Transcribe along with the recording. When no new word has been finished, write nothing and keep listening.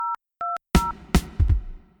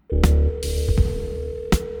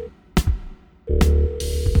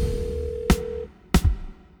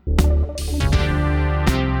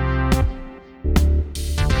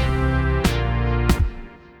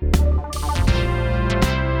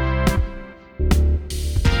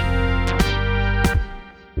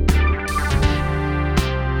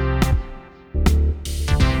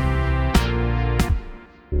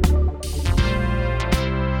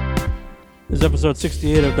is episode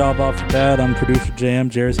 68 of Dob Off the Bad. I'm producer Jam.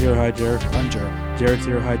 Jared's here. Hi, Jared. I'm Jared. Jared's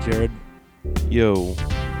here. Hi, Jared. Yo.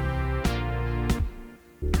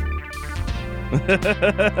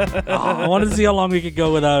 I wanted to see how long we could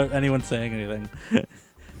go without anyone saying anything.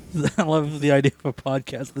 I love the idea of a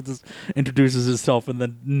podcast that just introduces itself and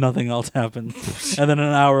then nothing else happens. And then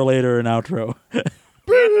an hour later, an outro.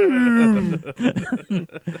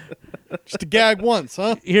 Just a gag once,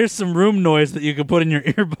 huh? Here's some room noise that you can put in your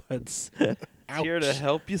earbuds. Here to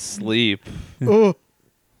help you sleep. Oh,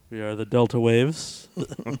 We are the Delta Waves.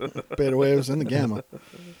 beta waves and the gamma.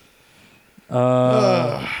 We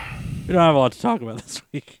don't have a lot to talk about this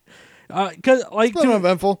week. Cause, like, It's not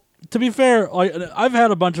eventful. to be fair, like, I've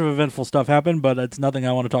had a bunch of eventful stuff happen, but it's nothing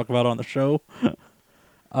I want to talk about on the show.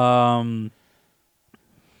 I'm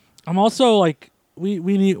also like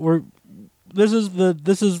we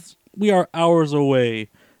are hours away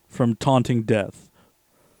from taunting death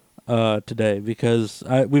today because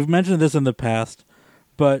we've mentioned this in the past,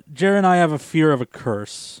 but Jared and I have a fear of a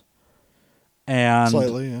curse, and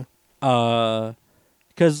Slightly, yeah.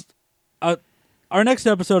 because our next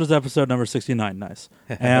episode is episode number 69. Nice.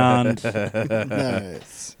 And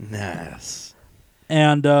Nice. Nice.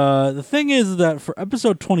 and the thing is that for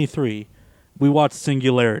episode 23, we watched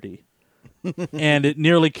Singularity, and it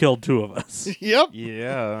nearly killed two of us. Yep.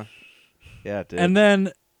 Yeah. Yeah, it did. And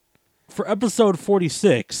then for episode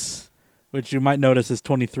 46, which you might notice is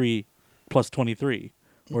 23 plus 23,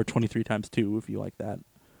 or 23 times 2 if you like that,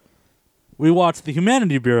 we watched The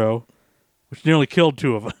Humanity Bureau, which nearly killed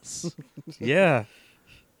two of us. yeah.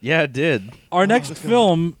 Yeah, it did. Our next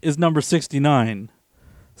film is number 69.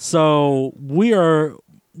 So we are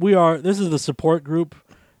this is the support group.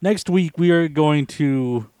 Next week we are going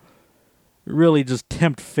to really just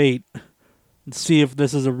tempt fate and see if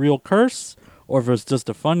this is a real curse or if it's just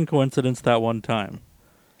a fun coincidence that one time.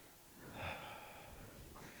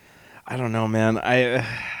 I don't know, man.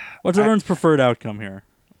 What's everyone's preferred outcome here?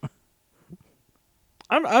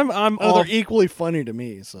 I'm Oh, all they're equally funny to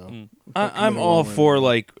me, so. I'm all for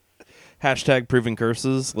like hashtag proving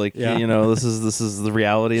curses. Like Yeah. you know, this is the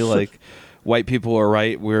reality. Like white people are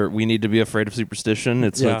right. We need to be afraid of superstition.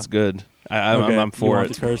 It's good. Okay. I'm for You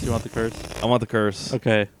it. want the curse? I want the curse.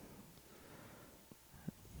 Okay.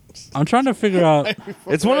 I'm trying to figure out.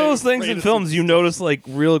 It's one of those things in films you notice like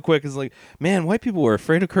real quick. Is like, man, white people were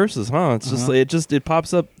afraid of curses, huh? It's just like, it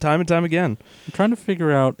pops up time and time again. I'm trying to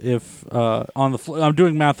figure out if on the I'm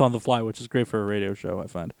doing math on the fly, which is great for a radio show. I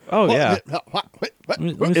find. Oh yeah. Let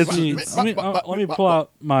me see. Let me pull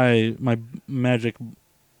out my magic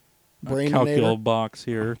calcul box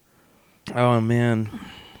here. Oh man,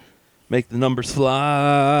 make the numbers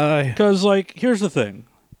fly. Because, like, here's the thing.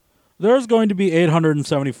 There's going to be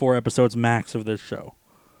 874 episodes max of this show.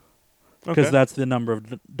 Because that's the number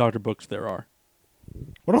of Dr. Books there are.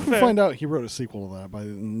 What if we find out he wrote a sequel to that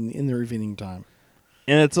in the intervening time?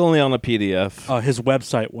 And it's only on a PDF. His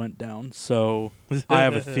website went down, so I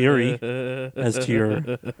have a theory as to your...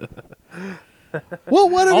 Well,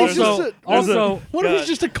 what if Also, it's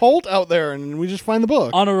just a cult out there and we just find the book?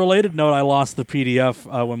 on a related note, I lost the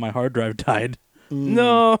PDF when my hard drive died.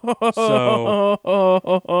 No. So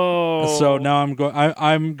now I'm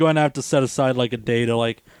going to have to set aside like a day to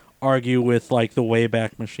like argue with like the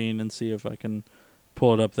Wayback Machine and see if I can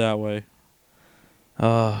pull it up that way.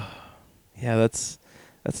 Yeah, that's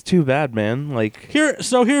too bad, man. Like Here's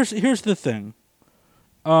the thing.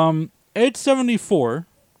 874,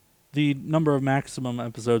 the number of maximum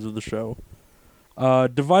episodes of the show,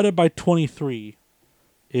 divided by 23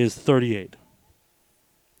 is 38.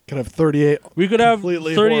 Could have 38. We could have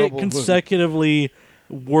completely 38 horrible consecutively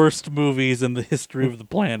worst movies in the history of the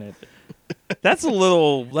planet. that's a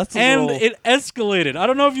little. It escalated. I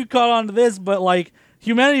don't know if you caught on to this, but like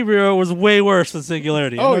Humanity Bureau was way worse than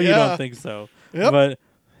Singularity. I Oh, know you yeah. don't think so. Yep.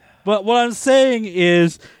 But what I'm saying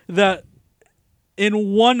is that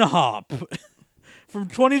in one hop, from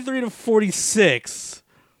 23 to 46,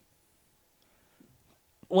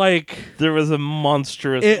 like There was a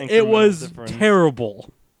monstrous. it was difference. terrible.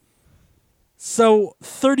 So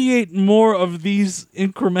 38 more of these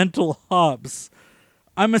incremental hops.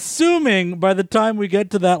 I'm assuming by the time we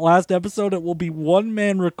get to that last episode, it will be one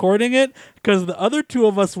man recording it because the other two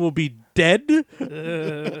of us will be dead.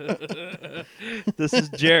 This is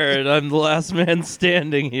Jared. I'm the last man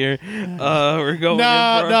standing here. We're going. in for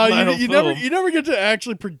our final you film. never get to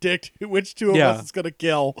actually predict which two of Yeah. us it's gonna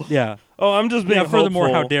kill. Yeah. Oh, I'm just being. Yeah. Furthermore,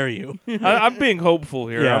 how hopeful. dare you? I'm being hopeful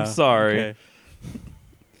here. Yeah, I'm sorry. okay.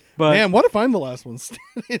 But Man, what if I'm the last one?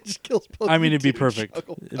 It just kills both. I mean, you it'd be two. perfect.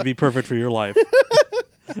 Chuckle. It'd be perfect for your life.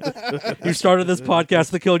 You started this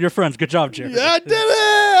podcast that killed your friends. Good job, Jared. Yeah, I did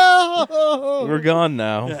it! We're gone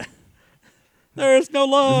now. Yeah. There is no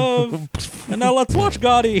love. And now let's watch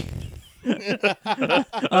Gotti.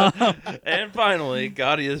 And finally,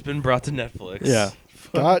 Gotti has been brought to Netflix. Yeah.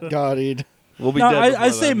 Got Goddard. We'll be No, dead before I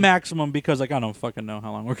say then. maximum because like I don't fucking know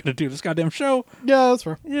how long we're gonna do this goddamn show. Yeah, that's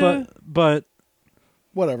fair. Yeah. But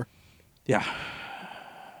Whatever. yeah,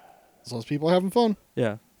 As long as people are having fun.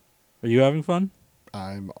 yeah. Are you having fun?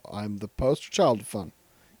 I'm the poster child of fun.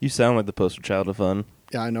 You sound like the poster child of fun.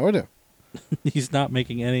 Yeah, I know I do. He's not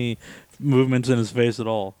making any movements in his face at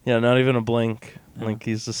all. Yeah, not even a blink. Yeah. Like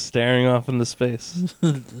he's just staring off into space.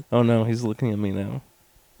 Oh no, he's looking at me now.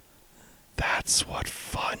 That's what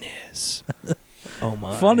fun is. Oh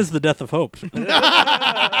my. Fun is the death of hope.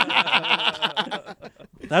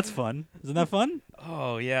 That's fun. Isn't that fun?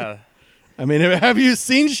 Oh yeah. I mean, have you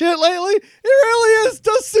seen shit lately? It really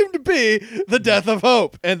does seem to be the death of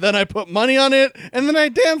hope. And then I put money on it, and then I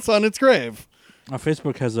dance on its grave.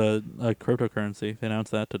 Facebook has a cryptocurrency. They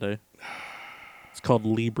announced that today. It's called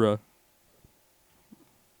Libra.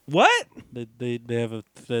 What? They have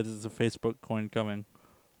there's a Facebook coin coming.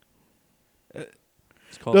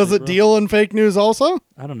 It's called Does it Libra. deal in fake news also?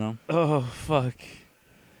 I don't know. Oh fuck.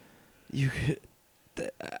 You.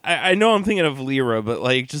 I know I'm thinking of Lyra, but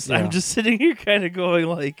like, just Yeah. I'm just sitting here, kind of going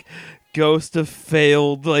like, ghost of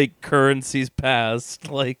failed like currencies past.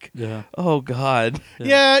 Like, Yeah. oh god.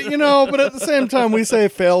 Yeah, but at the same time, we say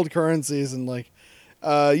failed currencies, and like,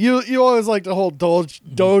 you always like to hold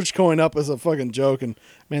Dogecoin up as a fucking joke, and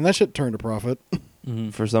man, that shit turned a profit. Mm-hmm.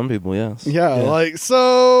 For some people, yes. Yeah, Yeah. like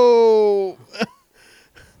so,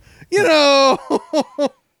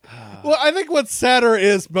 Well, I think what's sadder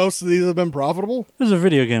is most of these have been profitable. There's a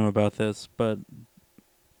video game about this, but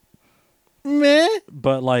Meh.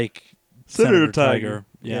 like Senator Tiger.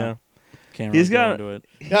 Yeah. Can't He's really got- go into it.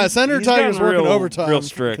 Yeah, Senator He's Tiger's gotten working real- overtime, real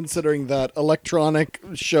strict. considering that electronic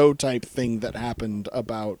show type thing that happened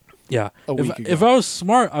about. Yeah. A week ago. If I was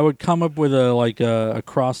smart, I would come up with a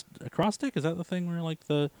acrostic. Is that the thing where like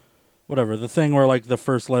the thing where like the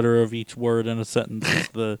first letter of each word in a sentence is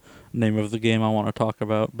the name of the game I want to talk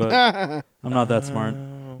about, but I'm not that smart.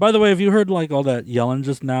 By the way, have you heard like all that yelling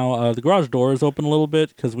just now? The garage door is open a little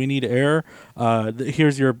bit because we need air.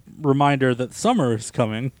 Here's your reminder that summer is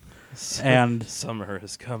coming, and Summer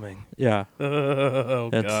is coming. yeah, Oh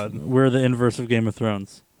god. we're the inverse of Game of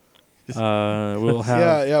Thrones. We'll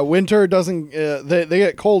have. Yeah. Winter doesn't. They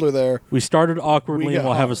get colder there. We started awkwardly, We and get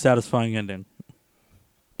we'll have a hot. satisfying ending.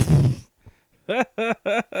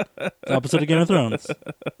 Opposite of Game of Thrones.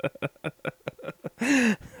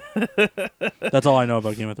 That's all I know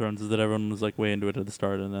about Game of Thrones is that everyone was like way into it at the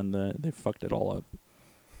start, and then they fucked it all up.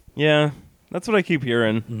 Yeah, that's what I keep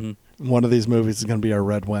hearing. Hmm. One of these movies is going to be our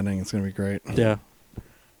red wedding. It's going to be great. Yeah.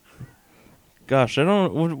 Gosh, I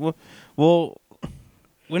don't. Well,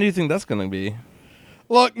 when do you think that's gonna be?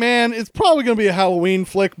 Look, man, it's probably going to be a Halloween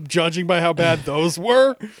flick, judging by how bad those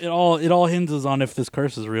were. It all hinges on if this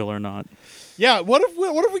curse is real or not. Yeah, what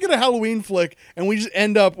if we get a Halloween flick and we just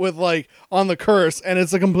end up with like On the Curse and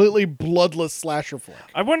it's a completely bloodless slasher flick?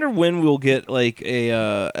 I wonder when we'll get like a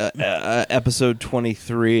episode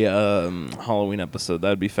 23 Halloween episode.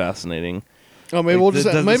 That'd be fascinating. Oh, maybe Like, we'll just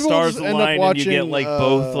does the maybe we'll stars just end align up watching. and you get like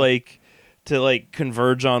both like to like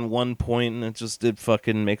converge on one point, and it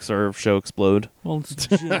fucking makes our show explode. Well, it's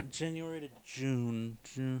January to June.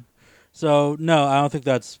 So no, I don't think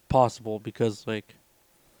that's possible because like,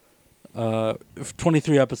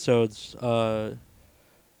 23 episodes. Because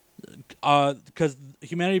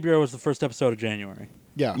Humanity Bureau was the first episode of January.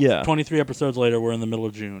 Yeah. Yeah. 23 episodes later, we're in the middle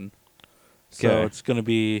of June. So Okay. it's going to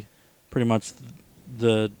be pretty much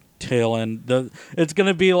the tail end. It's going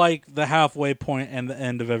to be like the halfway point and the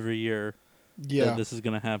end of every year Yeah. that this is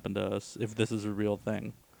going to happen to us if this is a real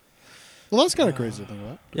thing. Well, that's kind of crazy to think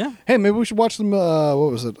about. Yeah, Hey, maybe we should watch them. What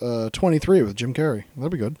was it? 23 with Jim Carrey.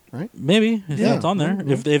 That'd be good, right? maybe. Yeah. It's on there.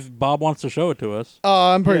 Mhm. If Bob wants to show it to us.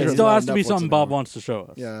 I'm pretty It sure still it's has not to be Netflix something Bob anymore. wants to show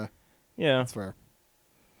us. Yeah, Yeah. that's fair.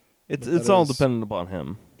 It's That all is- dependent upon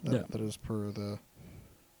him. Yeah. That is per the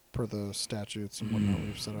statutes and whatnot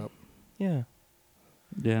we've set up. Yeah.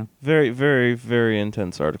 Yeah. Very, very, very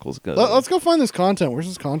intense articles. Good. Let's go find this content. Where's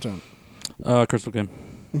this content? Crystal Game.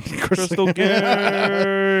 Crystal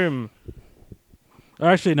Game.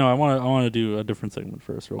 Actually, no. I want to do a different segment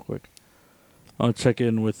first, real quick. I want to check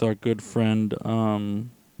in with our good friend, Oh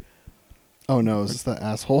no, is this that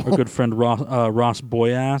asshole? our good friend Ross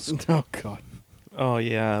Boyask. Oh god. Oh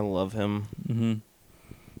yeah, I love him. Mm-hmm.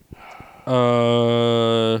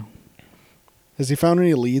 Has he found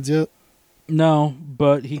any leads yet? No,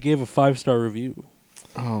 but he gave a 5-star review.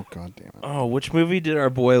 Oh, god damn it. Oh, which movie did our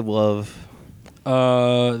boy love?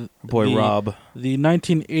 Rob. The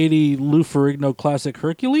 1980 Lou Ferrigno classic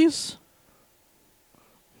Hercules.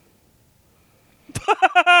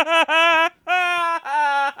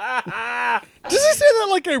 Does he say that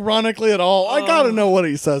like ironically at all? I gotta know what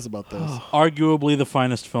he says about this. Arguably the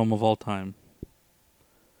finest film of all time.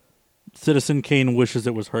 Citizen Kane wishes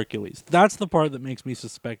it was Hercules. That's the part that makes me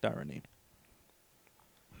suspect irony.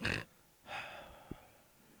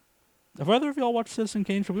 Have either of y'all watched Citizen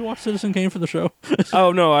Kane? Should we watch Citizen Kane for the show?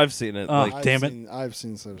 Oh no, I've seen it. Damn it. I've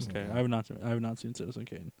seen Citizen Okay, Kane. I have not seen Citizen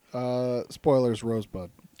Kane. Spoilers,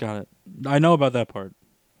 Rosebud. Got it. I know about that part.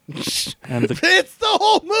 And the It's the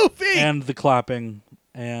whole movie! and the clapping,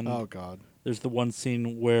 and oh, God. there's the one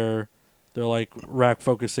scene where they're like rack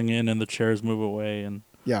focusing in and the chairs move away, and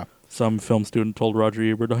Yeah. some film student told Roger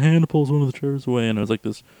Ebert, "A hand pulls one of the chairs away," and it was like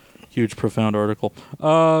this huge, profound article.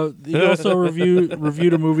 He also reviewed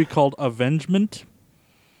a movie called Avengement.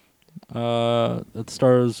 That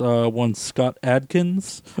stars one Scott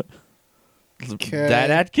Adkins. Okay.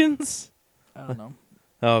 Dad Atkins? I don't know.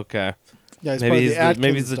 Okay. Yeah, he's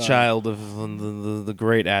maybe he's the child of the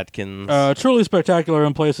great Atkins. Truly spectacular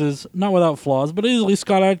in places, not without flaws, but easily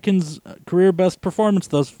Scott Adkins' career best performance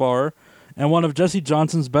thus far, and one of Jesse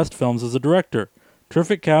Johnson's best films as a director.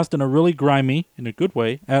 Terrific cast and a really grimy, in a good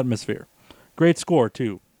way, atmosphere. Great score,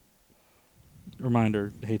 too.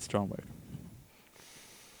 Reminder, hates John Wick.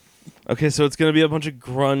 Okay, so it's gonna be a bunch of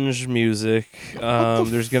grunge music.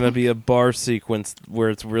 There's gonna be a bar sequence where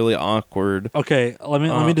it's really awkward. Okay, let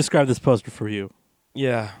me describe this poster for you.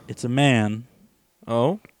 Yeah. It's a man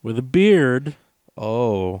Oh. with a beard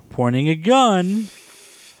Oh. pointing a gun,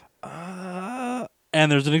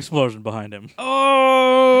 and there's an explosion behind him.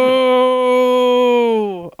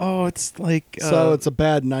 Oh. Oh, it's like. So it's a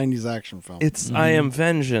bad 90s action film. It's I Am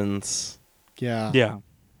Vengeance. yeah. Yeah.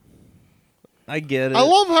 I get it. I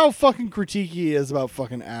love how fucking critiquey he is about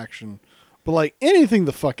fucking action. But like anything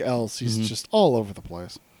the fuck else, he's just all over the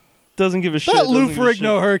place. Doesn't give a shit. That Lou doesn't give a shit.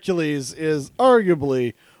 Ferrigno Hercules is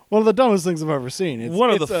arguably one of the dumbest things I've ever seen. It's One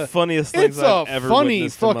of the funniest things I've ever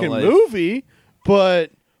witnessed in my funny life. fucking movie,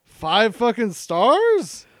 but 5 fucking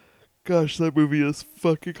stars? Gosh, that movie is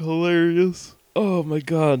fucking hilarious. Oh my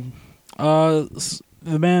god. The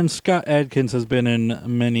man Scott Adkins has been in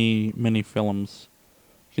many, many films.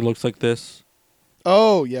 He looks like this.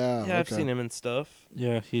 Oh, yeah. Yeah, I've okay. seen him and stuff.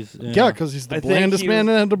 Yeah, he's Yeah, because he's the I think blandest he man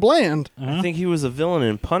was- in the bland. I think he was a villain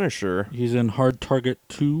in Punisher. He's in Hard Target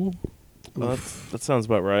 2. That sounds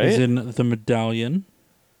about right. He's in The Medallion.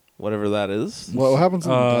 Whatever that is. What happens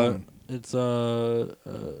in the Medallion? It's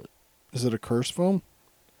Is it a curse film?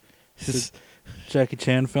 Jackie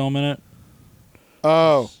Chan film in it.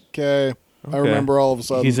 Oh, okay. I remember all of a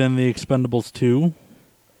sudden. He's in The Expendables 2.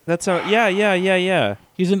 That sounds. Yeah.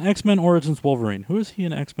 He's in X-Men Origins Wolverine. Who is he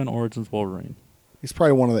in X-Men Origins Wolverine? He's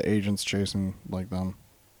probably one of the agents chasing like them.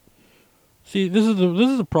 See, this is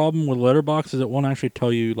the problem with Letterboxd, is it won't actually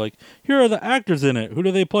tell you, like, here are the actors in it. Who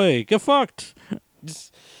do they play? Get fucked.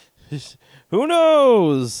 Who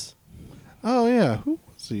knows? Oh, yeah. Who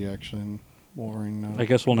was he actually in Wolverine now? I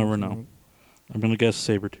guess we'll never know. I'm going to guess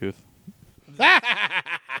Sabretooth.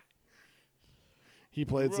 He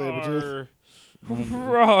played Sabretooth.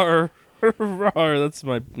 Rawr. Rawr. That's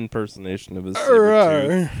my impersonation of his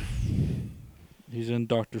Sabretooth. He's in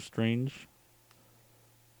Doctor Strange.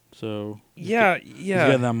 So Yeah. he's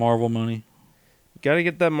getting that Marvel money. Gotta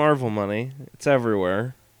get that Marvel money. It's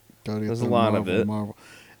everywhere. There's a lot of it. Marvel.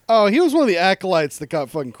 Oh, he was one of the acolytes that got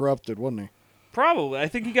fucking corrupted, wasn't he? Probably. I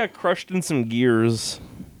think he got crushed in some gears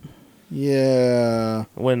Yeah.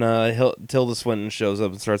 when Tilda Swinton shows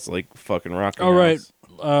up and starts like fucking rocking. All right.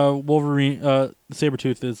 house. Wolverine,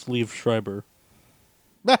 Sabretooth is Liev Schreiber.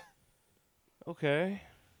 Okay.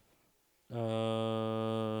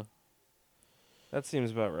 Uh, That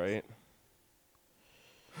seems about right.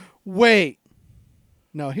 Wait.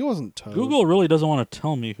 No, he wasn't Toad. Google really doesn't want to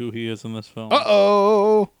tell me who he is in this film.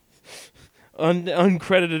 Uh-oh.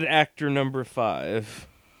 Uncredited actor number 5.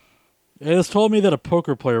 It has told me that a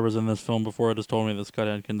poker player was in this film before it has told me that Scott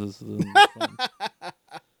Adkins is in this film.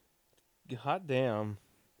 Hot damn.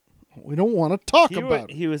 We don't want to talk about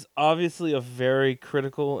it. He was obviously a very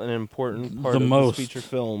critical and important part The of most. this feature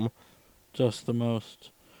film. Just the most.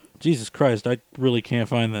 Jesus Christ, I really can't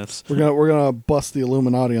find this. We're gonna bust the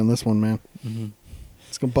Illuminati on this one, man. Mm-hmm.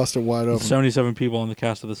 It's gonna bust it wide open. 77 people in the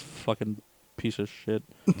cast of this fucking piece of shit.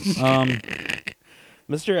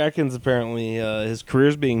 Mr. Atkins apparently his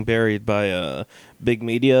career's being buried by big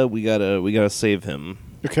media. We gotta save him.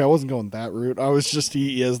 Okay, I wasn't going that route. I was just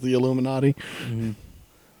he is the Illuminati. Mm-hmm.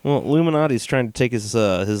 Well, Illuminati's trying to take his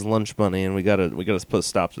lunch money, and we gotta put a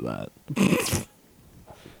stop to that.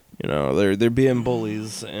 They're being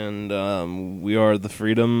bullies, and we are the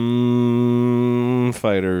freedom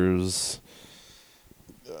fighters.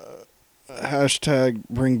 Hashtag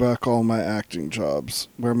bring back all my acting jobs.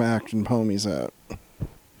 Where my acting homies at?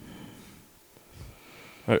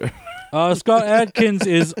 Scott Adkins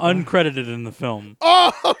is uncredited in the film.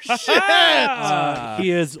 Oh shit!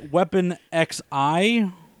 He is Weapon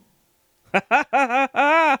XI. What?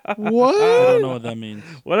 I don't know what that means.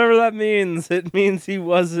 Whatever that means, it means he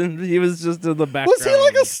wasn't. He was just in the background. Was he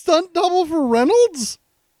like a stunt double for Reynolds?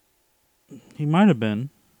 He might have been.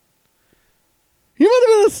 He might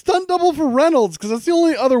have been a stunt double for Reynolds, because that's the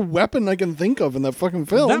only other weapon I can think of in that fucking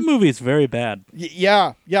film. That movie is very bad.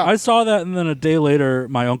 Yeah. I saw that, and then a day later,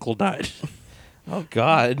 my uncle died. Oh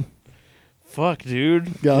God, fuck, dude.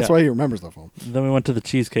 Yeah, that's Yeah. why he remembers that film. Then we went to the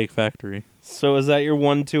Cheesecake Factory. So is that your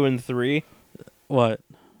 1, 2, and 3? What?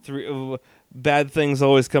 Three bad things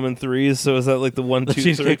always come in threes. So is that like the 1, The 2,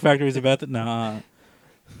 Cheesecake 3? Factory is about that? Nah.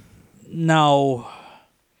 No,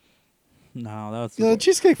 that's Yeah,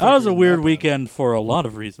 Cheesecake that was Factory a weird not bad. weekend for a lot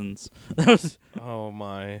of reasons. That was Oh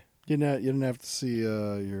my. You didn't have to see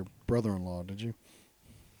your brother-in-law, did you?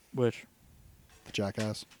 which? The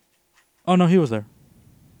jackass. Oh no, he was there.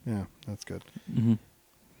 Yeah, that's good.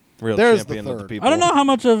 Real There's the champion of the third. people. I don't know how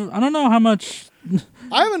much.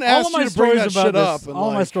 I haven't All asked of my you to bring stories that about shit up. this. And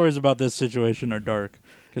All my like- stories about this situation are dark.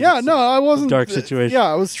 'Cause Yeah, it's no, I wasn't. dark situation. Yeah,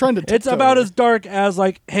 I was trying to. It's tiptoe about here. as dark as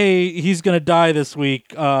like, hey, he's gonna die this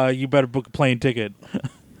week. You better book a plane ticket.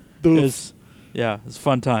 Oof. It's a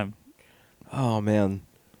fun time. Oh man.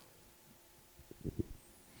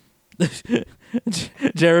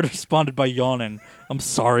 Jared responded by yawning. I'm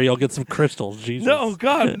sorry. I'll get some crystals. Jesus. No,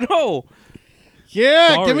 God, no.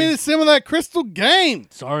 Yeah, Sorry. give me some of that crystal game.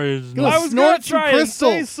 Sorry. it's Go not- I was snort gonna some try and say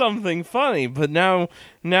crystals. something funny, but now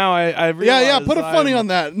I realize Yeah, put a funny on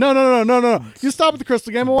that. No. You stop at the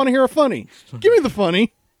crystal game. I want to hear a funny. Give me the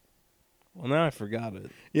funny. Well, now I forgot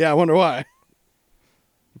it. Yeah, I wonder why.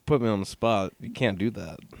 You put me on the spot. You can't do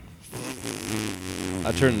that.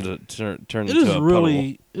 I turned into It is a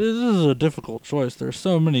really. It is a difficult choice. There's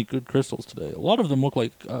so many good crystals today. A lot of them look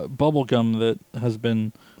like bubble gum that has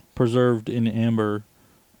been preserved in amber.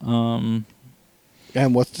 And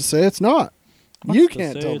what's to say it's not? What's You to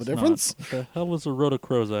can't say tell the it's difference. not? What the hell is a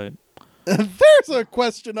rhodochrosite? There's a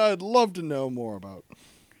question I'd love to know more about.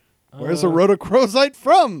 Where's a Uh, rhodochrosite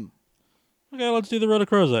from? Okay, let's do the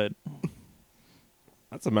rhodochrosite.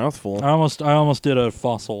 That's a mouthful. I almost did a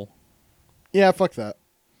fossil. Yeah, fuck that.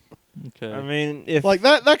 Okay. I mean, if Like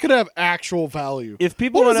that could have actual value. if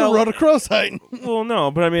people What in is a L- rhodochrosite? well,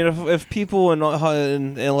 no, but I mean, if people in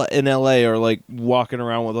LA are like walking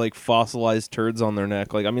around with like fossilized turds on their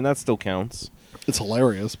neck, like I mean, that still counts. It's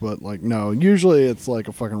hilarious, but like no. Usually it's like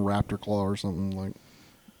a fucking raptor claw or something like.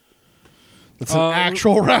 It's an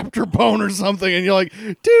actual raptor bone or something, and you're like,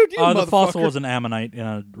 dude, you the fossil motherfucker. was an ammonite in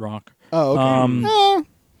a rock. Oh, okay.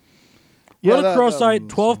 Yeah, that Rhodochrosite,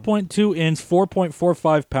 was- 12.2 inch,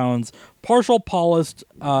 4.45 pounds, partial polished,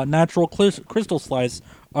 natural crystal slice,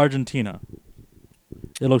 Argentina.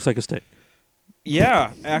 It looks like a steak.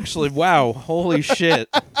 Yeah, actually, wow, holy shit!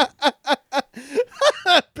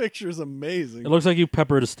 That picture's amazing. It looks like you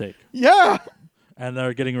peppered a steak, Yeah. and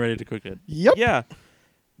they're getting ready to cook it. Yep. Yeah,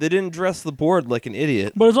 they didn't dress the board like an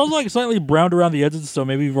idiot. But it's also like slightly browned around the edges, so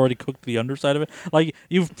maybe you've already cooked the underside of it. Like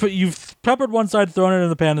you've peppered one side, thrown it in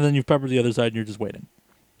the pan, and then you've peppered the other side, and you're just waiting.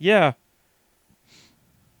 Yeah,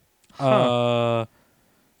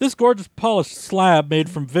 This gorgeous polished slab made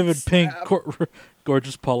from vivid pink,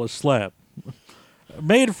 gorgeous polished slab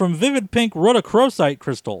made from vivid pink rhodochrosite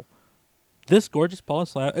crystal. This gorgeous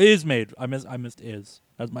polished slab is made. I missed is.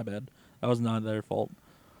 That's my bad. That was not their fault.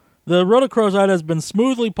 The rhodochrosite has been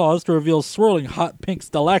smoothly polished to reveal swirling hot pink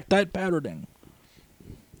stalactite patterning.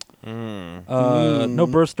 No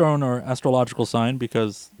birthstone or astrological sign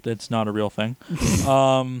because it's not a real thing.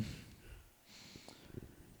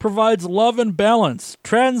 Provides love and balance.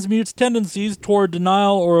 Transmutes tendencies toward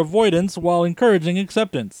denial or avoidance while encouraging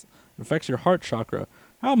acceptance. Affects your heart chakra.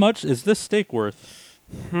 How much is this steak worth?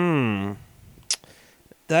 that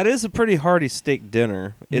is a pretty hearty steak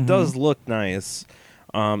dinner. It does look nice,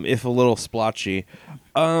 if a little splotchy.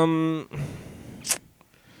 I'm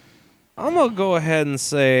gonna go ahead and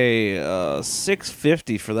say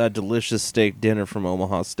 $6.50 for that delicious steak dinner from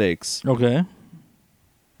Omaha Steaks. Okay.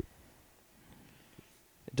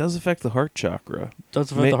 It does affect the heart chakra.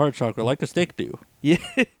 Does affect the heart chakra, like a steak do. Yeah.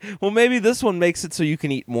 Well, maybe this one makes it so you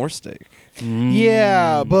can eat more steak.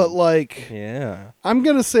 Yeah, but like, Yeah. I'm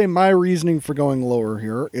gonna say my reasoning for going lower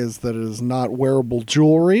here is that it is not wearable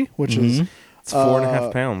jewelry, which is It's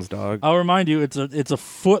 4.5 pounds, dog. I'll remind you, it's a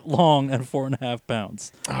foot long and 4.5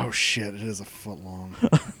 pounds. oh shit, it is a foot long.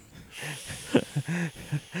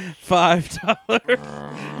 $5.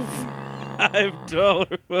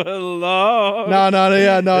 $5 for long. No, I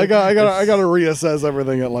gotta reassess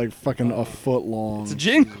everything at like fucking a foot long. It's a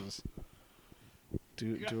jingle. Jesus.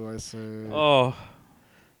 Do I say? Oh.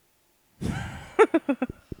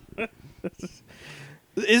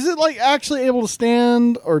 Is it like actually able to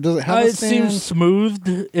stand, or does it have a It stand? seems smoothed.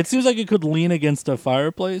 It seems like it could lean against a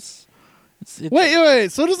fireplace. Wait.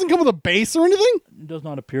 So it doesn't come with a base or anything? It does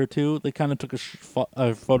not appear to. They kind of took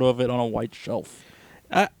a photo of it on a white shelf.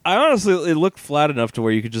 I honestly, it looked flat enough to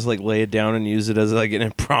where you could just like lay it down and use it as like an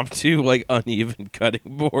impromptu, like uneven cutting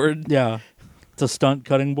board. Yeah. It's a stunt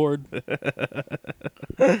cutting board.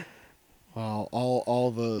 Well,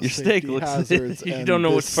 all the Your safety steak looks- hazards you and don't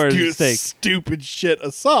know this which part is the steak. Stupid shit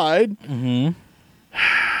aside, Mm-hmm.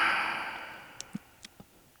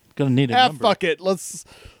 Gonna need a number. fuck it. Let's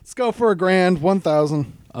go for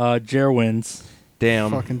 $1,000. Jer wins.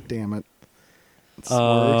 Damn. Fucking damn it. It's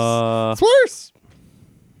worse. It's worse.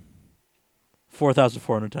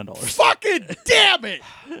 $4,410. Fucking damn it.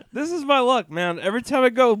 This is my luck, man. Every time I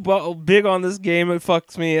go big on this game, it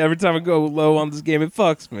fucks me. Every time I go low on this game, it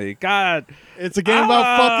fucks me. God. It's a game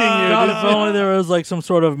about fucking you. God, dude. if only there was like some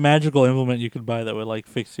sort of magical implement you could buy that would like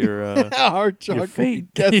fix your Heart chakra. your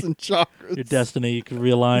fate. Guessing chakras. your destiny. You could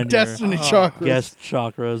realign Destiny your chakras. guest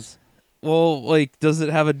chakras. Well, like, does it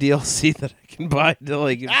have a DLC that I can buy to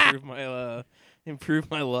like improve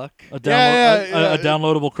my luck? A, Yeah. a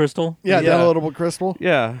downloadable crystal. Yeah, Yeah. downloadable crystal.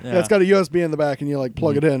 Yeah. Yeah, it's got a USB in the back, and you like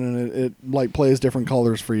plug it in, and it like plays different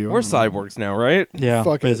colors for you. We're cyborgs now, right? Yeah,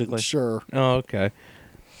 Fuck basically. it, sure. Oh, okay.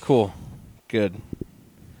 Cool. Good.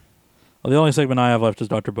 Well, the only segment I have left is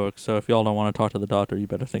Dr. Book, so if y'all don't want to talk to the doctor, you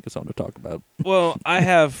better think of something to talk about. Well, I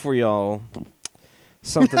have for y'all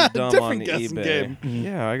something dumb Different on guessing eBay. game.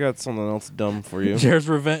 Yeah, I got something else dumb for you. Jared's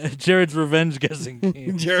revenge guessing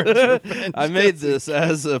game. Jared's revenge. I made this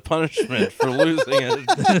as a punishment for losing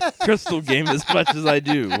a crystal game as much as I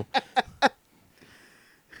do.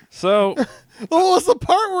 So, What was the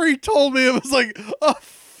part where he told me it was like a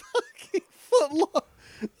fucking foot long?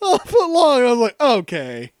 A foot long. I was like,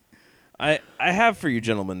 okay. I have for you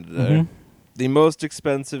gentlemen today Mhm. the most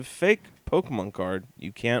expensive fake Pokemon card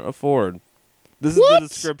you can't afford. This is What? the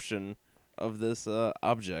description of this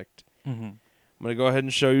object. Mm-hmm. I'm going to go ahead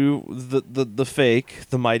and show you the fake,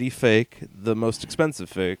 the mighty fake, the most expensive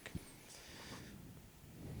fake.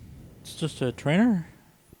 It's just a trainer?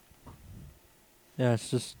 Yeah, it's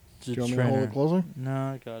just Do a you want me to hold trainer. it closer? No,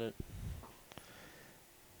 I got it.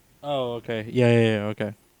 Oh, okay. Yeah,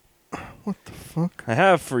 okay. What the fuck? I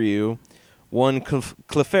have for you one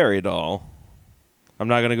Clefairy doll. I'm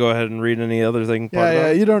not going to go ahead and read any other thing.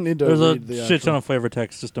 Yeah, you don't need to There's a read the shit ton of flavor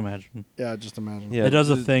text, just imagine. Yeah, just imagine. Yeah, it does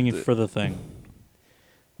a the- thing the- for the thing.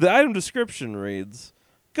 The item description reads,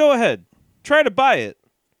 "Go ahead, try to buy it.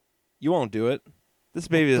 You won't do it. This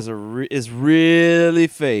baby is is really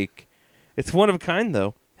fake. It's one of a kind,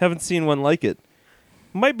 though. Haven't seen one like it.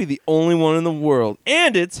 Might be the only one in the world,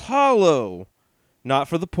 and it's hollow. Not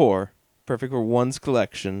for the poor. Perfect for one's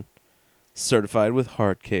collection. Certified with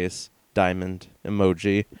heart case, diamond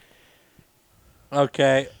emoji."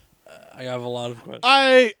 Okay. I have a lot of questions.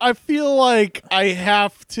 I feel like I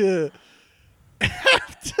have to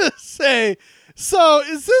say, so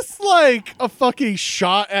is this like a fucking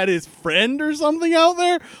shot at his friend or something out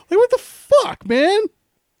there? Like, what the fuck, man?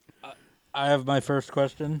 I have my first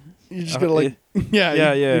question. You just gotta like, yeah,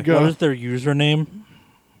 Yeah, you yeah. What go. is their username?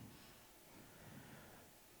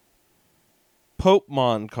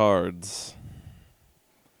 Pokemon cards.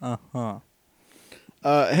 Uh-huh.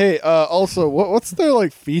 Hey, also, what's their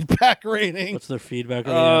like feedback rating? What's their feedback?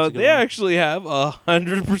 rating? They actually have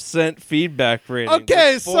 100% feedback rating.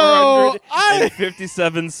 Okay, with so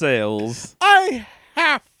 457 sales. I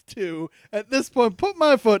have to at this point put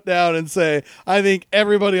my foot down and say I think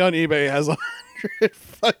everybody on eBay has 100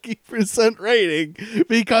 fucking % rating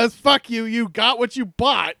because fuck you, you got what you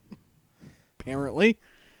bought. Apparently.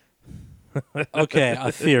 Okay, a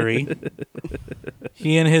theory.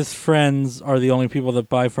 He and his friends are the only people that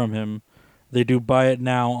buy from him. They do buy it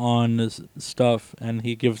now on this stuff, and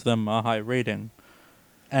he gives them a high rating.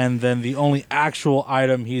 And then the only actual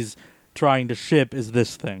item he's trying to ship is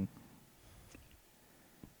this thing.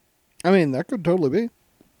 I mean, that could totally be.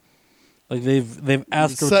 Like they've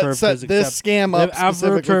astroturfed set his this scam up They've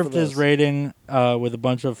specifically for astroturfed his this. rating with a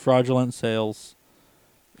bunch of fraudulent sales.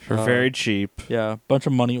 For very cheap. Yeah, a bunch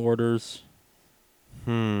of money orders.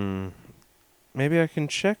 Maybe I can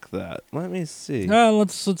check that. Let me see.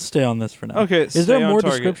 Let's stay on this for now. Okay, Is there stay on more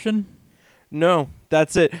target. description? No,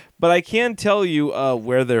 that's it. But I can tell you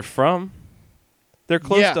where they're from. They're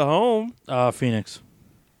close Yeah. to home. Phoenix.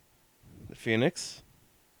 Phoenix.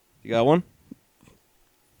 You got one?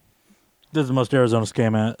 This is the most Arizona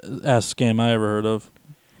scam I ever heard of.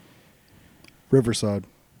 Riverside.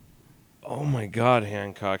 Oh my God,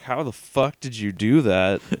 Hancock! How the fuck did you do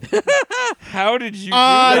that? How did you?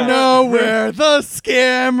 I do that? know where the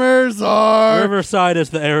scammers are. Riverside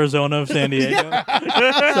is the Arizona of San Diego,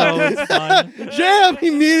 so it's fine. Jam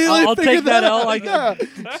immediately. I'll take figured that out. out. Like, Yeah.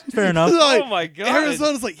 fair enough. Like, Oh my God!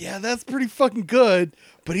 Arizona's like, yeah, that's pretty fucking good.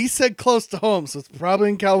 But he said close to home, so it's probably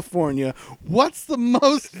in California. What's the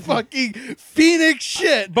most fucking Phoenix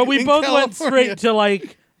shit? But we in both went California? straight to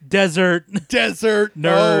like desert Desert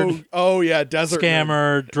Nerd. Oh yeah, desert nerd.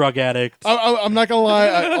 scammer, drug addict. I'm not gonna lie.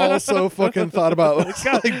 I also fucking thought about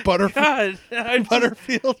like Butterfield. God,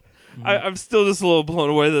 Butterfield. I'm still just a little blown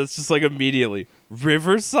away that it's just like immediately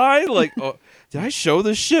Riverside. Like, oh, did I show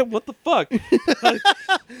this shit? What the fuck?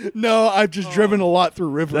 No, I've just driven a lot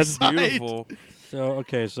through That's Riverside. beautiful.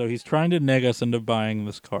 So he's trying to neg us into buying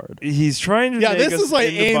this card. He's trying to. Yeah, make this us is like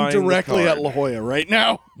into aimed buying the directly at card. La Jolla right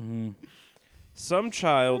now. Some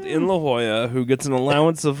child in La Jolla who gets an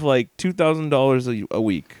allowance of like $2,000 a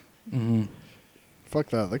week. Fuck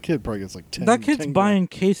that. That kid probably gets like 10. That kid's 10 buying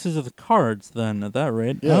cases of the cards then at that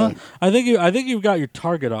rate. Yeah. I think you've got your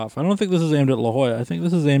target off. I don't think this is aimed at La Jolla. I think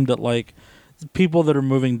this is aimed at like people that are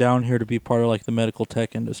moving down here to be part of like the medical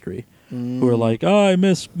tech industry. Who are like, oh, I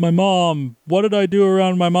miss my mom. What did I do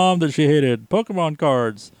around my mom that she hated? Pokemon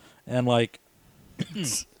cards. And like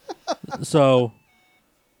so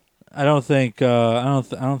I don't think I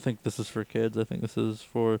don't think this is for kids. I think this is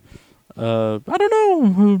for I don't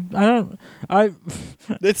know.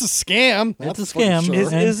 It's a scam. It's That's a scam. for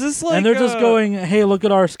sure. Is this like? and they're just going, "Hey, look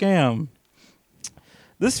at our scam."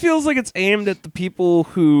 This feels like it's aimed at the people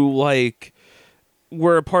who like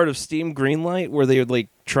were a part of Steam Greenlight, where they would like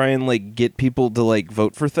try and like get people to like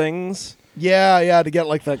vote for things. Yeah, to get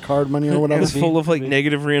like that card money or whatever. It's full of like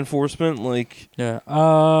negative reinforcement. Like, Yeah.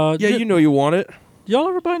 yeah, you know you want it. Y'all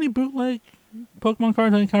ever buy any bootleg Pokemon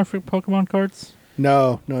cards? Any counterfeit Pokemon cards?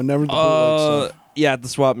 No, never the bootleg stuff. Yeah, at the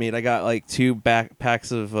swap meet, I got like 2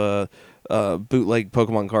 packs of bootleg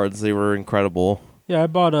Pokemon cards. They were incredible. Yeah, I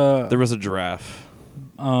bought There was a giraffe.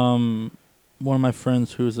 one of my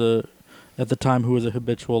friends who was at the time who was a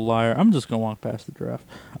habitual liar. I'm just gonna walk past the giraffe.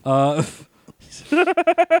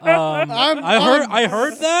 I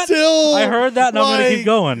heard that. Still, I heard that, and I'm gonna keep like,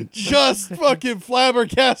 going. Just fucking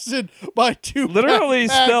flabbergasted by 2 Literally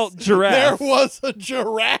backpacks. spelt giraffe. There was a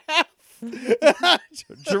giraffe.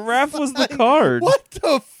 Giraffe was the card. What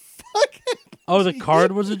the fuck? Oh, the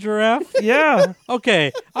card was a giraffe? Yeah.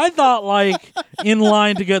 Okay. I thought, like, in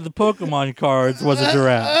line to get the Pokemon cards was a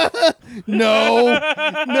giraffe. No.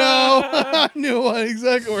 I knew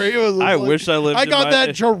exactly where he was. I wish I lived I in got my-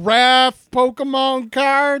 that giraffe Pokemon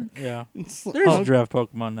card. Yeah. It's There's like- a giraffe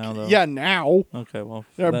Pokemon now, though. yeah, now. Okay, well.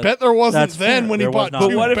 I that- bet there wasn't that's then fair. when he There was bought not 2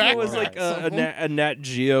 But what if backpacks it was like of them. a Nat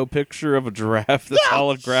Geo picture of a giraffe that's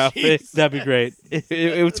holographic? That'd be great.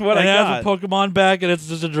 It's what and I it got. has a Pokemon bag, and it's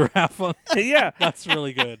just a giraffe on Yeah, That's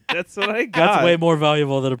really good. that's what I got. That's way more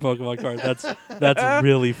valuable than a Pokemon card. That's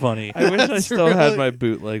really funny. I wish I That's still had really- my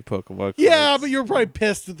bootleg Pokemon cards. Yeah, but you were probably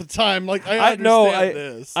pissed at the time. Like I understand no,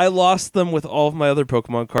 this. I lost them with all of my other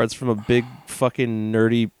Pokemon cards from a big fucking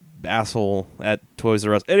nerdy asshole at Toys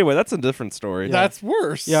R Us. Anyway, that's a different story. That's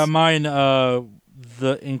worse. Yeah, mine.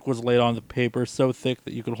 The ink was laid on the paper so thick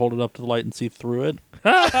that you could hold it up to the light and see through it. It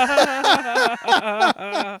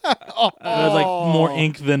was like more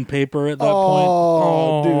ink than paper at that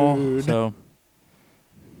Oh, point. dude. So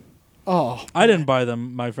Oh. I didn't buy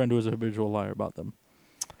them. My friend who was a habitual liar bought them.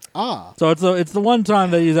 Ah. So it's the one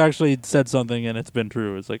time that he's actually said something and it's been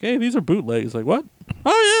true. It's like, hey, these are bootlegs. Like, what?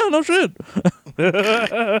 Oh yeah, no shit.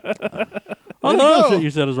 I to know go. shit you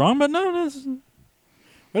said is wrong, but no, this.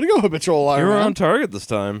 Way to go, habitual liar. You were man. on target this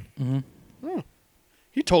time.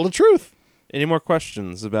 He told the truth. Any more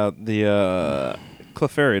questions about the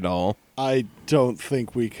Clefairy doll? I don't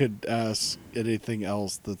think we could ask anything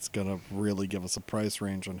else that's gonna really give us a price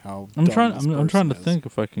range on how. I'm dumb trying. this I'm trying to person is. think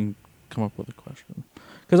if I can come up with a question,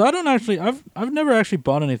 because I don't actually. I've never actually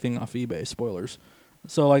bought anything off eBay. Spoilers.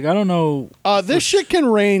 So like I don't know. This shit can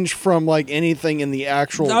range from like anything in the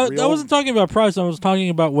actual. I real... wasn't talking about price. I was talking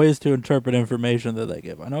about ways to interpret information that they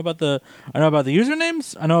give. I know about the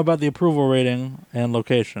usernames. I know about the approval rating and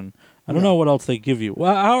location. I don't know what else they give you.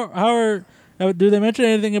 Well, do they mention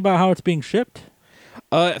anything about how it's being shipped?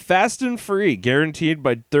 Fast and free, guaranteed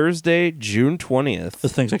by Thursday, June 20th.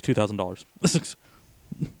 This thing's like $2,000.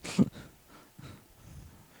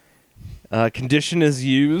 Condition is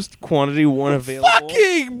used. Quantity one available.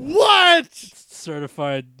 Fucking what?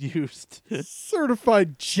 Certified used.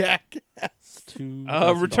 Certified jackass.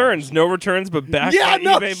 $2,000. Returns. No returns, but back by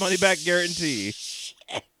eBay money back guarantee.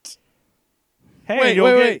 Shit. Hey, you'll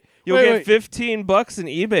get $15 in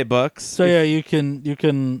eBay bucks. So yeah, you can.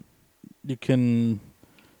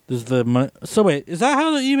 There's the money. So wait, is that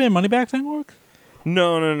how the eBay money back thing works?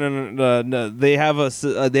 No. They have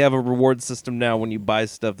a reward system now. When you buy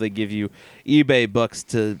stuff, they give you eBay bucks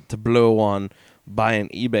to blow on buying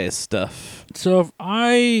eBay stuff. So if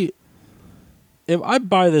I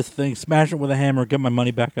buy this thing, smash it with a hammer, get my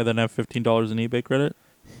money back, I then have $15 in eBay credit.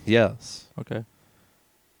 Yes. Okay.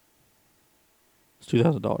 It's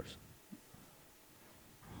 $2,000.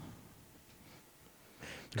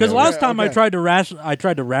 Because last time I tried to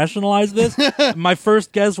rationalize this, my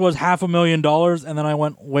first guess was $500,000, and then I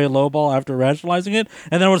went way lowball after rationalizing it,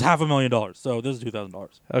 and then it was $500,000. So this is $2,000.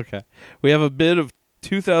 Okay. We have a bid of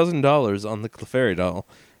 $2,000 on the Clefairy doll.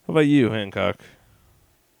 How about you, Hancock?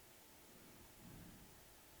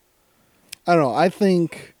 I don't know. I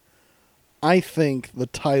think the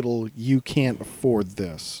title "You Can't Afford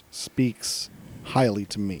This" speaks highly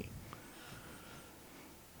to me,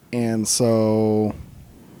 and so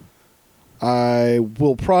I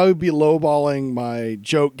will probably be lowballing my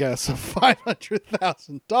joke guess of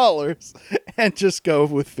 $500,000 and just go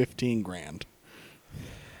with $15,000.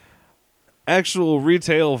 Actual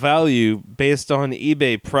retail value based on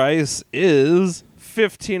eBay price is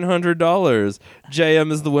 $1,500.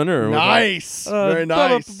 JM is the winner. Nice, very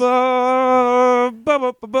nice. Stop.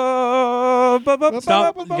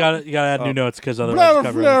 You gotta add new notes because otherwise it's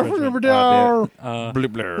copyright infringement.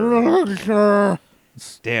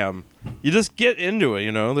 Damn. You just get into it,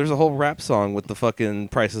 you know? There's a whole rap song with the fucking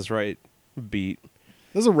Price is Right beat.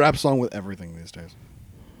 There's a rap song with everything these days.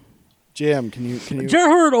 JM, can you?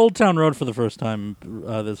 Jared heard Old Town Road for the first time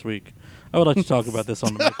this week. I would like to talk about this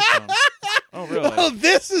on the microphone. Oh, really? Oh,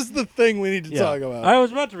 this is the thing we need to talk about. I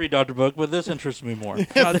was about to read Dr. Book, but this interests me more.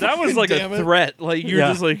 God, that was like Damn a it. threat. Like, you're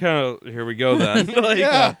just like, kind of, here we go then. Like,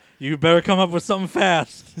 Yeah. You better come up with something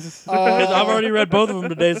fast. Because I've already read both of them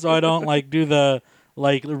today, so I don't do the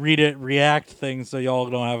read it, react thing, so y'all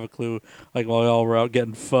don't have a clue. Like while y'all were out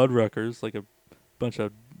getting Fuddruckers, like a bunch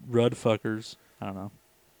of Rudd fuckers. I don't know.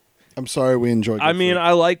 I'm sorry we enjoyed. I mean,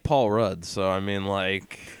 I like Paul Rudd, so I mean,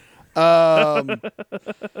 like, That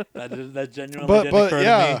genuinely didn't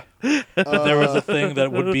occur to me. That there was a thing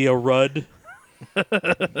that would be a Rudd.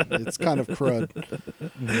 It's kind of crud.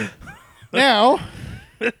 Now,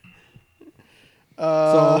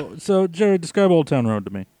 so Jared, describe Old Town Road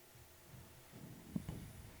to me.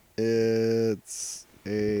 it's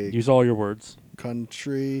a Use all your words.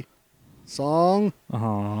 country song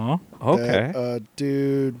Uh-huh. okay. that a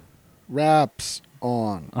dude raps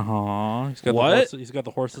on. Uh-huh. He's got What? He's got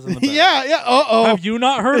the horses in the back. Yeah. Uh-oh. Have you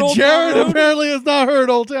not heard Old Town Jared Road? apparently has not heard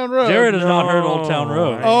Old Town Road. Jared has not heard Old Town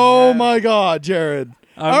Road. Oh my God, Jared.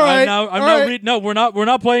 I'm all right. now, I'm all not right. read- no, we're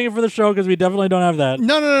not playing it for the show because we definitely don't have that.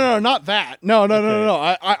 No, not that. No.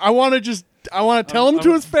 I want to tell him to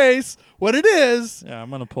I'm- his face what it is. Yeah,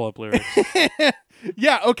 I'm gonna pull up lyrics.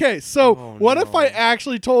 Yeah, okay. So Oh, what no. if I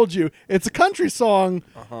actually told you it's a country song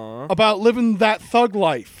about living that thug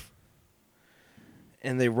life?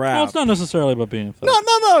 And they Well, rap. it's not necessarily about being a thug.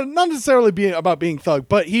 No, not necessarily being about being thug,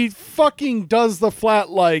 but he fucking does the flat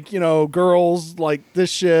girls like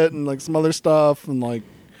this shit and like some other stuff and like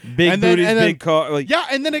Big and then- booties, and then- big car. Like, yeah,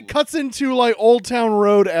 and then it cuts into like Old Town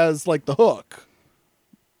Road as like the hook.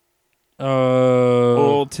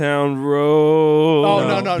 Old Town Road.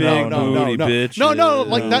 Oh no, big booty bitch. no,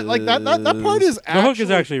 like that part is the actually, hook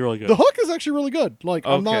is actually really good. the hook is actually really good. Like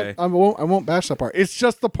Okay. I won't bash that part. It's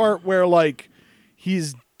just the part where like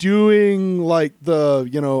he's doing like the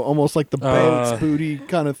almost like the boats booty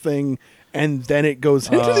kind of thing, and then it goes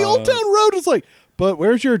into the Old Town Road. It's like, but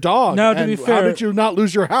where's your dog? Now, to And be how fair- did you not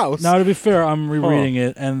lose your house? Now, to be fair, I'm rereading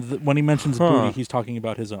it, and when he mentions booty, he's talking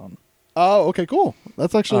about his own. Oh, okay, cool.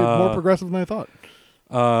 That's actually more progressive than I thought.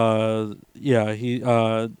 Yeah, he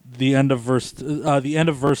the end of verse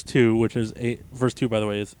 2, which is verse 2, by the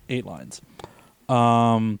way, is 8 lines.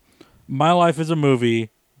 My life is a movie,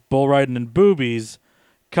 bull riding and boobies,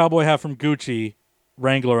 cowboy hat from Gucci,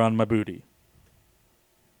 Wrangler on my booty.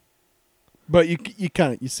 But you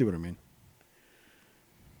kind of see what I mean.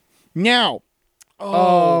 Now,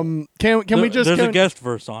 can we just There's a guest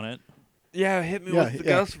verse on it Yeah, hit me Yeah, with the yeah.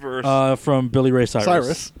 Gus verse. from Billy Ray Cyrus.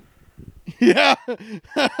 Cyrus? Yeah.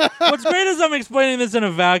 What's great is I'm explaining this in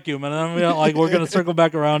a vacuum, and I'm like, we're gonna circle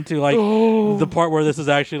back around to like the part where this is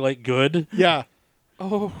actually like good, Yeah.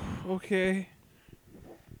 Oh, okay.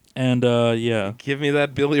 and yeah. Give me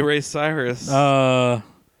that Billy Ray Cyrus. I'm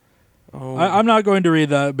not going to read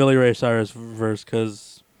that Billy Ray Cyrus verse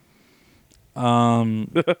because,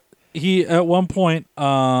 he at one point,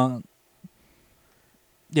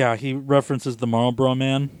 he references the Marlboro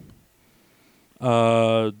Man,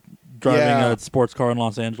 driving Yeah. a sports car in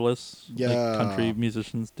Los Angeles, Yeah. like country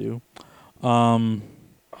musicians do.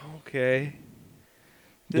 Okay.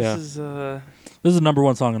 Yeah. This is This is the number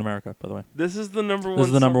one song in America, by the way. this is the number one. This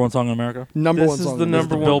is the number song. one song in America. Number This one is song. the This This is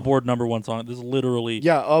number the one. Billboard number one song. This is literally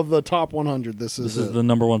Yeah, of the top 100, this is this is the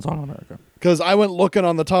number one song in America. Because I went looking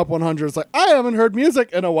on the top 100. It's like, I haven't heard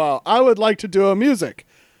music in a while. I would like to do a music.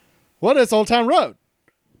 What is Old Town Road?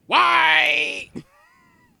 Why?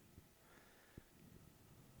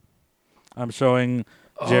 I'm showing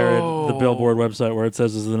Jared the Oh. Billboard website where it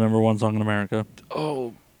says this is the number one song in America.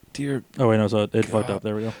 Oh dear. Oh wait, no, so it fucked up.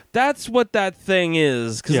 There we go. That's what that thing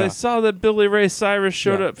is. Because Yeah. I saw that Billy Ray Cyrus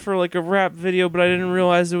showed Yeah. up for like a rap video, but I didn't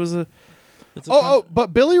realize it was a. It's a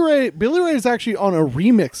But Billy Ray is actually on a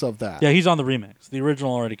remix of that. yeah, he's on the remix. The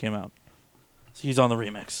original already came out. So he's on the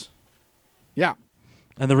remix, Yeah.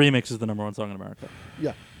 and the remix is the number one song in America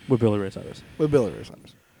Yeah. with Billy Ray Cyrus. With Billy Ray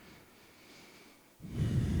Cyrus.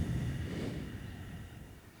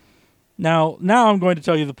 Now I'm going to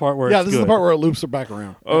tell you the part where Yeah, it's this is good. the part where it loops it back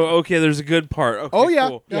around. Oh, okay. There's a good part. Okay, Oh, yeah.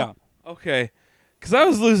 cool. yeah. Okay. Because I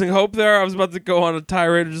was losing hope there. I was about to go on a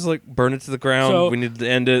tirade and just like burn it to the ground. So- We need to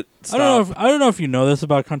end it. Stop. I don't know if you know this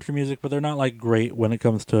about country music, but they're not like great when it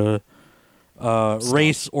comes to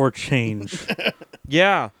race or change.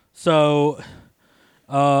 Yeah. So,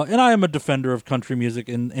 and I am a defender of country music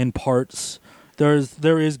in parts. There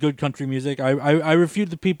is good country music. I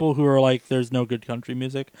refute the people who are like, there's no good country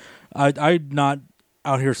music. I'm not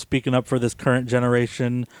out here speaking up for this current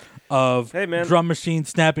generation of Hey, man. drum machine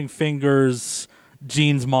snapping fingers,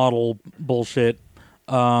 jeans model bullshit.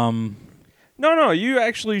 No, you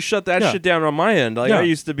actually shut that Yeah. shit down on my end. Like Yeah. I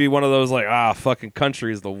used to be one of those like, fucking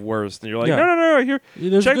country is the worst. And you're like, Yeah. no, here,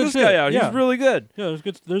 There's check good this shit. guy out. Yeah. He's really good. Yeah, there's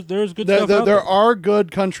good. There's good There, stuff there, out there there. are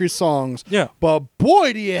good country songs, Yeah. but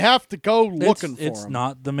boy, do you have to go looking for It's them.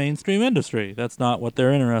 not the mainstream industry. That's not what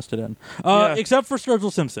they're interested in. Yeah. Except for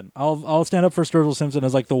Sturgill Simpson. I'll stand up for Sturgill Simpson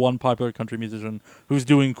as like the one popular country musician who's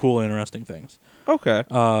doing cool, interesting things. Okay.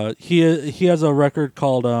 He has a record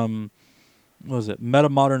called what is it? Meta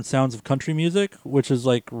Modern Sounds of Country Music, which is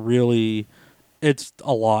like really, it's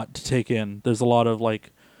a lot to take in. There's a lot of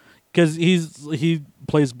like, because he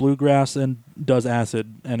plays bluegrass and does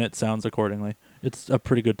acid, and it sounds accordingly. It's a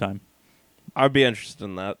pretty good time. I'd be interested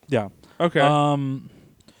in that. Yeah. Okay.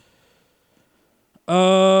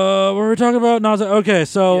 What were we talking about? No, okay,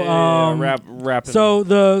 so rap. so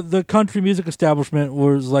the country music establishment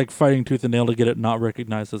was like fighting tooth and nail to get it not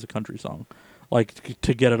recognized as a country song, like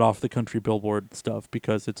to get it off the country Billboard stuff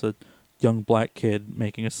because it's a young black kid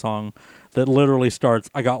making a song that literally starts,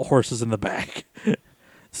 "I got horses in the back."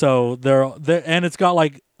 So they're and it's got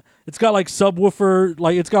like subwoofer,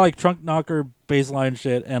 like it's got like trunk knocker bass line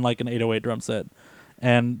shit and like an 808 drum set,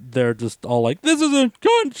 and they're just all like, "This isn't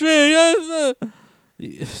country."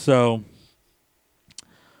 So,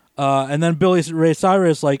 and then Billy Ray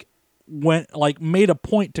Cyrus like made a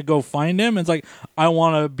point to go find him. And it's like, I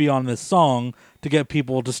want to be on this song to get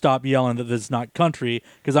people to stop yelling that this is not country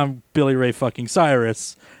because I'm Billy Ray fucking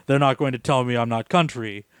Cyrus. They're not going to tell me I'm not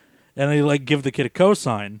country, and they like give the kid a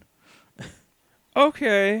cosign.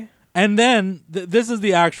 Okay. And then this is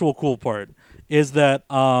the actual cool part is that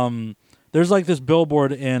there's like this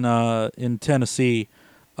billboard in Tennessee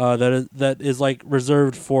that is like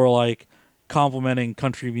reserved for like complimenting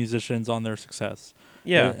country musicians on their success.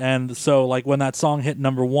 Yeah. And so like when that song hit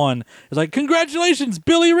number one, it's like, "Congratulations,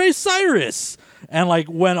 Billy Ray Cyrus," and like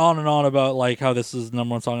went on and on about like how this is the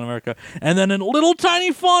number one song in America. And then in little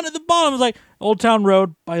tiny font at the bottom is like "Old Town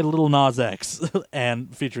Road" by Lil Nas X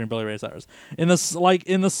and featuring Billy Ray Cyrus. In the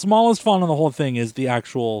smallest font on the whole thing is the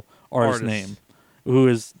actual artist name, who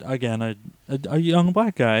is again a young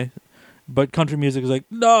black guy. But country music is like,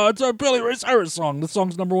 "No, it's our Billy Ray Cyrus song. This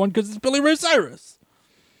song's number one because it's Billy Ray Cyrus."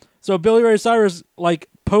 So Billy Ray Cyrus like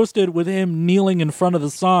posted with him kneeling in front of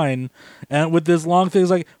the sign and with this long thing,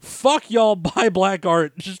 like, "Fuck y'all, buy black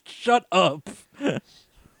art. Just shut up."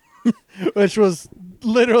 Which was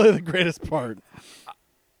literally the greatest part.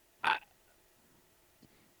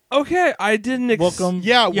 Okay, I didn't. Welcome.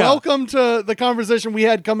 Yeah, welcome to the conversation we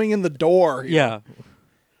had coming in the door. Yeah.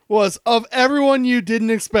 Was of everyone you didn't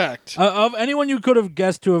expect. Of anyone you could have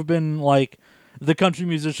guessed to have been like the country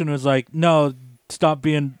musician who's like, no, stop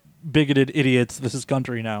being bigoted idiots. This is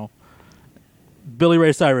country now. Billy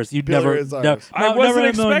Ray Cyrus. You'd Billy never. Ray Cyrus. I never wasn't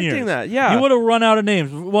in a million expecting years. that, yeah. You would have run out of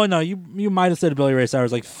names. Well, no, you might have said Billy Ray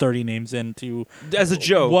Cyrus like 30 names into as a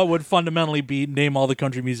joke. what would fundamentally be name all the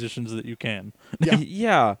country musicians that you can. Yeah.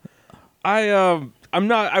 Yeah.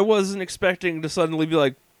 I wasn't expecting to suddenly be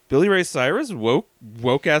like, Billy Ray Cyrus,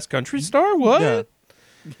 woke ass country star? What? Yeah.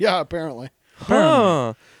 Yeah, apparently.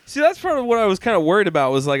 Huh. See, that's part of what I was kind of worried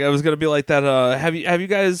about. Was like I was gonna be like that. Have you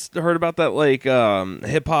guys heard about that like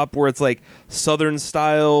hip hop where it's like Southern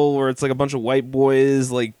style, where it's like a bunch of white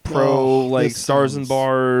boys like like this stars and sounds-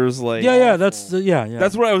 bars, like Yeah, that's yeah.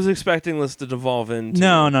 That's what I was expecting this to devolve into.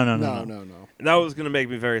 No. No. That was gonna make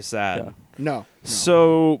me very sad. Yeah. No.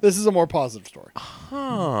 So, This is a more positive story.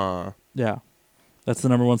 huh? Yeah. That's the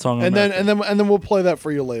number one song. In And America. then we'll play that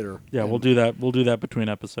for you later. Yeah, we'll do that. We'll do that between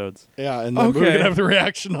episodes. Yeah, and then Okay. we're gonna have the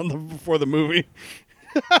reaction on the before the movie.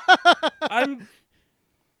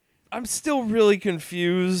 I'm still really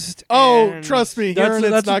confused. Oh, and, trust me, That's- hearing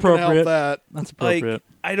it's that's not gonna help appropriate. that. That's like appropriate.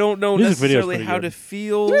 I don't know Music video's necessarily pretty how good. to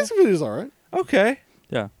feel. The music video's all right. Okay.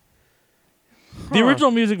 Yeah. The Huh.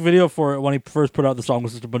 original music video for it when he first put out the song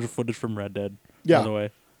was just a bunch of footage from Red Dead. Yeah. By the way.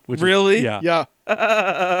 Which Really? Is, yeah. Yeah.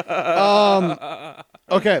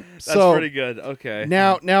 Okay. That's so pretty good. Okay.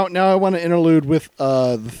 now I want to interlude with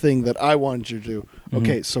the thing that I wanted you to do.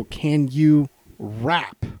 Okay, so can you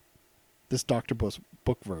rap this Dr. Book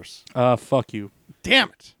verse? Fuck you. Damn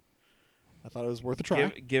it! I thought it was worth a try.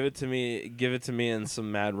 Give it to me. Give it to me in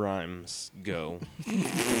some mad rhymes. Go.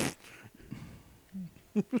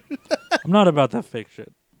 I'm not about that fake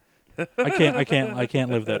shit. I can't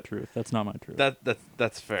live that truth. That's not my truth.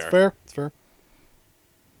 That's fair. Fair. It's fair.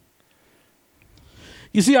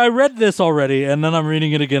 You see, I read this already, and then I'm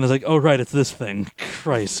reading it again. It's like, oh right, it's this thing.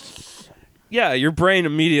 Christ. Yeah, your brain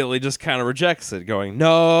immediately just kind of rejects it, going,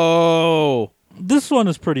 "No." This one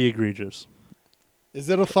is pretty egregious. Is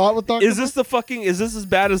it a thought with Dr. Is this the fucking? Is this as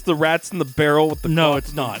bad as the rats in the barrel with the? No, cloth?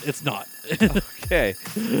 it's not. It's not. Okay.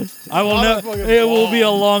 I will Not a know. fucking It will be a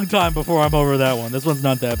bomb. long time before I'm over that one. This one's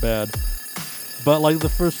not that bad. But like the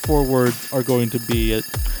first 4 words are going to be it.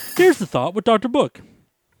 Here's the thought with Dr. Book.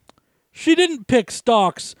 She didn't pick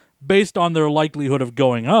stocks based on their likelihood of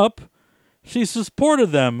going up. She supported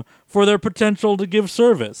them for their potential to give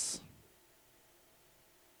service.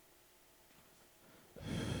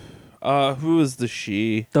 Who is the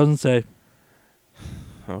she? Doesn't say.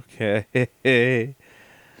 Okay.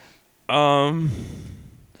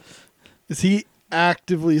 Is he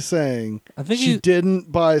actively saying I think she he-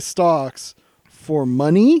 didn't buy stocks for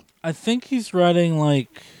money? I think he's writing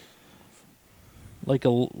like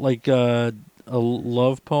a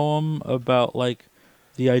love poem about like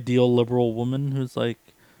the ideal liberal woman who's like,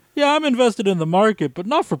 yeah, I'm invested in the market, but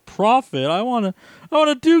not for profit. I want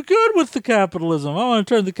to do good with the capitalism. I want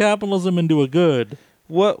to turn the capitalism into a good.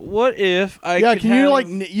 What if I? Yeah, could can you have- like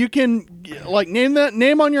you can like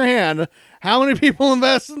name on your hand how many people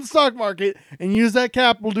invest in the stock market and use that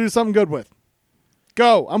capital to do something good with?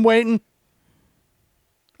 Go, I'm waiting.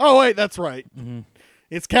 Oh wait, that's right.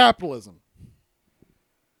 It's capitalism.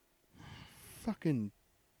 Fucking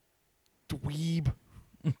dweeb.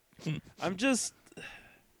 I'm just.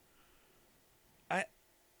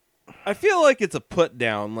 I feel like it's a put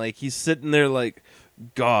down. Like he's sitting there, like,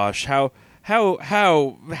 gosh, how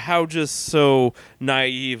just so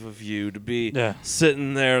naive of you to be Yeah.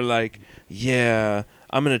 sitting there, like, yeah,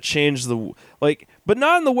 I'm gonna change the like, but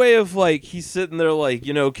not in the way of like he's sitting there, like,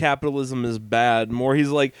 you know, capitalism is bad. More, he's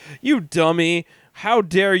like, you dummy. How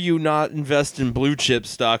dare you not invest in blue chip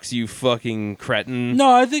stocks, you fucking cretin?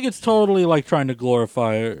 No, I think it's totally like trying to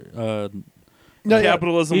glorify. No, yeah.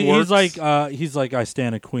 Capitalism works. He's like I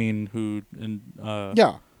stand a queen who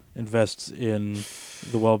Yeah. invests in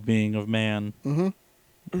the well-being of man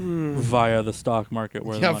via the stock market,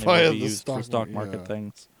 where Yeah, the money via will be the used for stock stock market, market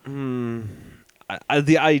yeah. things.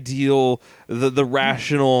 The ideal, the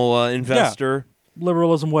rational investor.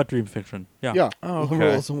 Liberalism, wet dream fiction. Yeah. Yeah. Oh, okay.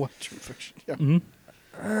 Liberalism, Western fiction.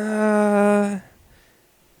 Yeah.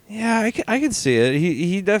 Yeah, I could see it.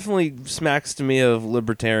 He definitely smacks to me of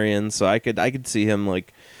libertarian, so I could see him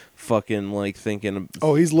like fucking like thinking.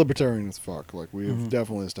 Oh, he's libertarian as fuck. Like we've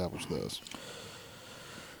definitely established this.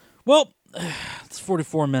 Well, it's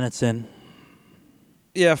 44 minutes in.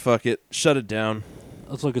 Yeah, fuck it, shut it down.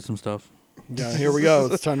 Let's look at some stuff. Yeah, here we go.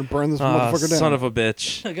 It's time to burn this motherfucker down. Son of a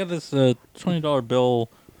bitch. I got this $20 bill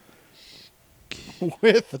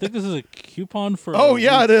With I think this is a coupon for. oh a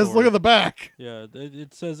yeah, weed it is. store. Look at the back. Yeah,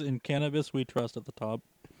 it says in cannabis we trust at the top.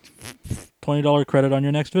 $20 credit on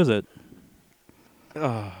your next visit.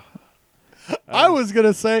 I was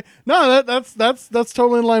gonna say no. That's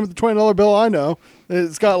totally in line with the $20 bill. I know.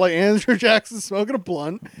 It's got like Andrew Jackson smoking a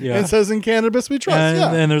blunt. Yeah. And it says in cannabis we trust. And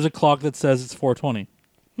yeah. then there's a clock that says it's 4:20.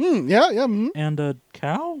 Yeah. Yeah. And a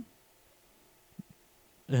cow?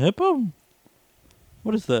 A hippo?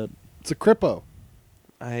 What is that? It's a crypto.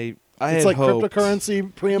 I It's had like hoped.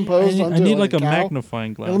 cryptocurrency pre-imposed. I onto need like a cow.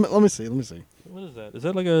 magnifying Yeah, glass. let me see. Let me see. What is that? Is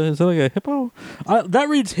that like a hippo? That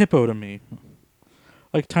reads hippo to me.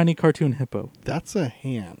 Like tiny cartoon hippo. That's a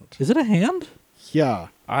hand. Is it a hand? Yeah.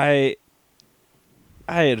 I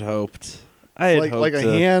had hoped. I had hoped Like a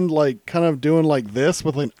to- hand, like kind of doing like this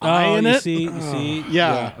with an eye in you it. see, you see.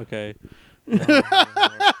 Yeah. Okay.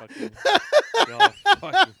 Y'all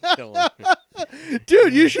fucking killing me.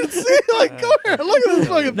 Dude, you should see. Like, go here. Look at this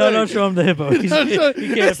fucking No, thing. don't show him the hippo. He Don't show-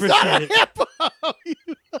 can't it's not appreciate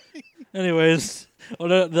it. Anyways, the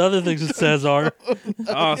other things it says are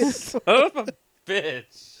Oh, son of a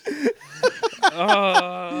bitch.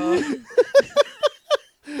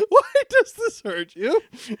 Why does this hurt you?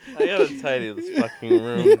 I gotta tidy this fucking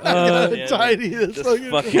room. Gotta tidy this This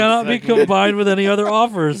fucking. fucking cannot be segment. combined with any other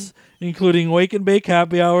offers, including wake and bake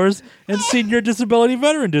happy hours and senior disability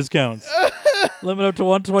veteran discounts. Limit up to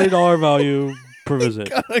 $120 value per visit.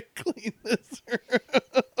 Gotta clean this.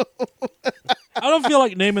 I don't feel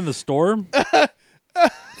like naming the store.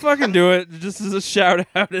 Fucking do it. Just as a shout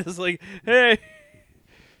out. It's like, hey.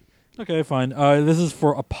 Okay, fine. This is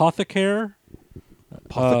for Apothecare.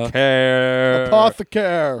 Apothecare.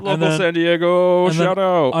 Apothecare. Local And then- San Diego. and then Shout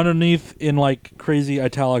out. Underneath in like crazy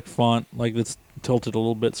italic font, like that's tilted a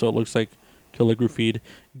little bit so it looks like calligraphied.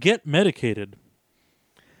 Get medicated.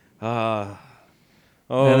 Oh.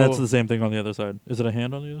 And that's the same thing on the other side. Is it a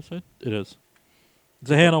hand on the other side? It is.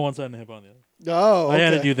 It's a hand on one side and a hip on the other. Oh, okay. I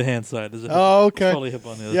added you the hand side. Is it Oh, okay. It's probably hip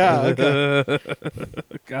on the other Yeah, side.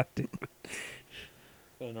 okay. God damn.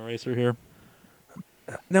 Got an eraser here.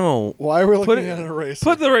 No. Why are we Put looking it- at an eraser?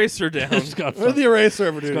 Put the eraser down. It's got What did the eraser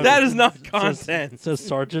ever do? got- That is not it content. says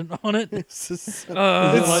Sergeant on it. It's Is it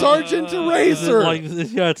Sergeant Is it Eraser. like,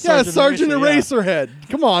 yeah, it's yeah, Sergeant, Sergeant Eraser. Eraserhead.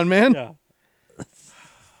 Come on, man. Yeah.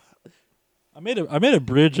 I made a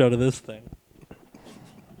bridge out of this thing.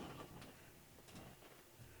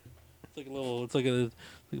 It's like a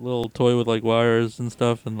little toy with like wires and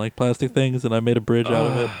stuff and like plastic things, and I made a bridge out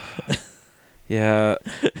of it. Yeah.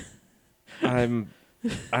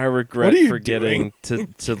 I regret What are you forgetting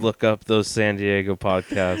to look up those San Diego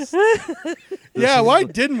podcasts. Yeah, why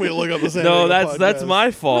didn't we look up the San No, Diego that's podcast? my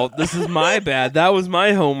fault. This is my bad. That was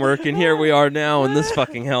my homework, and here we are now in this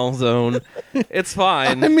fucking hell zone. It's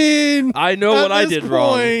fine. I mean, I know at what I this did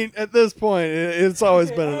wrong. point- At this point, it's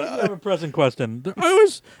always been I have a pressing question.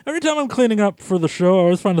 Every time I'm cleaning up for the show, I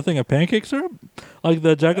always find a thing of pancake syrup, like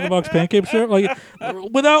the Jack in the Box pancake syrup, like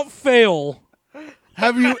without fail.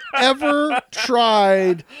 Have you ever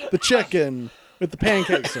tried the chicken with the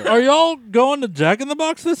pancake syrup? Are y'all going to Jack in the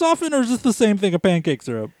Box this often, or is this the same thing of pancake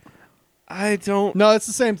syrup? I don't. No, it's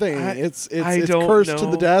the same thing. I It's don't cursed to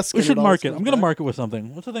know. the desk. We and should all mark this it. I'm goes gonna back. mark it with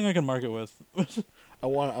something. What's the thing I can mark it with? I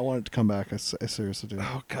want it to come back. I seriously do.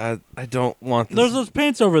 Oh God, I don't want this. There's those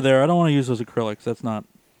paints over there. I don't want to use those acrylics. That's not.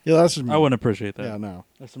 Yeah, that's just me. I wouldn't appreciate that. Yeah, no.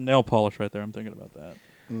 There's some nail polish right there. I'm thinking about that.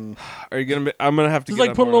 Are you gonna? I'm gonna have to Just get like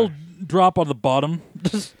up put a on little drop on the bottom.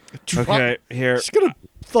 Just Okay, here. Just gonna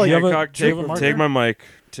like You have a- Hancock, do you have a marker? take my mic.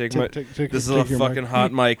 Take my. take This is a take your fucking mic.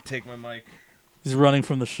 hot mic. Take my mic. he's running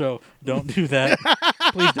from the show. Don't do that.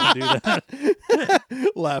 Please don't do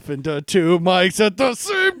that. Laughing to two mics at the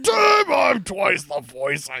same time. I'm twice the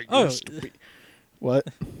voice I Oh, used to be. What?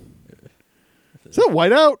 Is that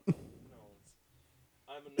whiteout?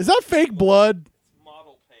 Is that fake blood?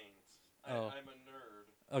 Model paint. Oh. I'm a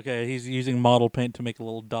nerd. okay. He's using model paint to make a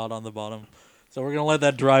little dot on the bottom. So we're gonna let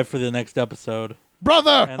that dry for the next episode.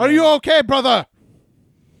 Brother, And are you then- okay, brother?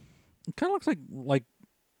 It kind of looks like.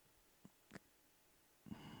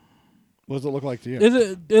 What does it look like to you? Is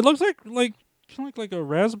it? It looks like a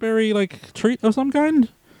raspberry like treat of some kind.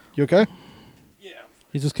 You okay? Yeah.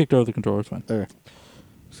 He just kicked over the controller. It's fine. There.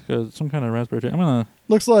 It's got some kind of raspberry treat. I'm gonna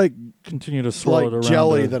Looks like continue to swirl it around.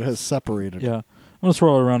 jelly to- that has separated. Yeah, I'm gonna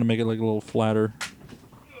swirl it around to make it like a little flatter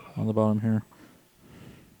on the bottom here.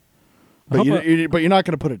 I But hope you're not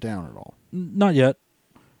going to put it down at all. Not yet.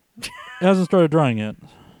 It hasn't started drying yet.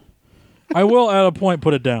 I will at a point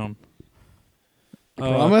put it down.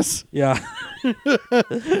 Promise? Yeah. But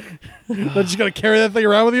you're just going to carry that thing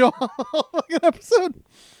around with you all fucking episode?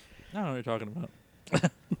 I don't know what you're talking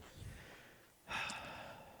about.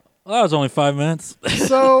 Well, that was only 5 minutes.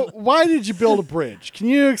 So why did you build a bridge? Can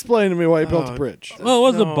you explain to me why you built a bridge? Well, it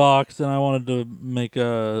was No. a box, and I wanted to make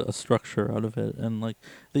a structure out of it, and like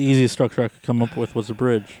the easiest structure I could come up with was a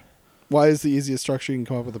bridge. Why is the easiest structure you can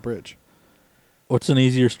come up with a bridge? What's an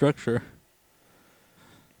easier structure?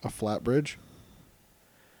 A flat bridge?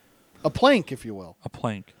 A plank, if you will. A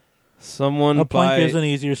plank. Someone A plank buy is an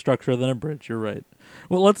easier structure than a bridge. You're right.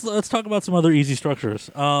 Well, let's talk about some other easy structures.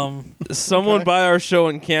 someone Okay. buy our show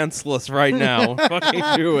and cancel us right now. Fucking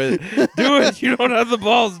do it. Do it. You don't have the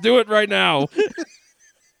balls. Do it right now.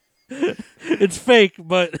 It's fake,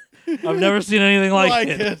 but I've never seen anything like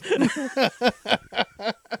it.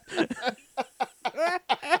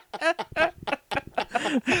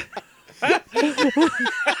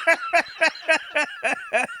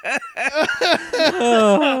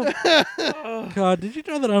 God, did you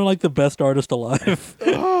know that I'm like the best artist alive?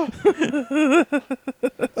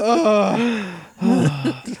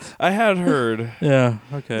 I had heard. Yeah.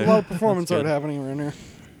 A Okay. lot of performance That's art good. happening around here.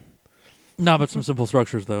 No, but some simple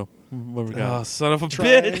structures though. What we got? Oh, son of a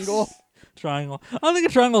Triangle. bitch. Triangle. I don't think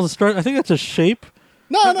a triangle is a structure. I think that's a shape.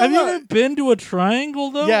 No, no, Have you no. ever been to a triangle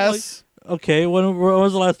though? Yes. Like, okay. When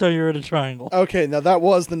was the last time you were at a triangle? Okay, now that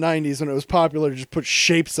was the 90s when it was popular to just put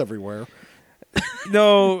shapes everywhere.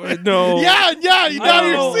 No. Yeah, now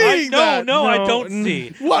you're seeing that. No, I No, don't n-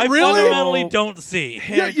 see. What, I really? fundamentally No. don't see.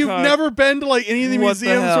 Yeah, you've Hancock. never been to like any of the What the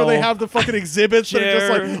museums where they hell? have the fucking exhibits that are just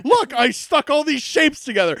Chair. like, look, I stuck all these shapes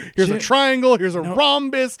together. Here's a Chair. triangle, here's a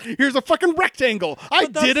rhombus, here's a fucking rectangle. I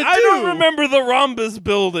did it too. I don't remember the rhombus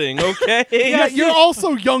building, okay? Yeah, you're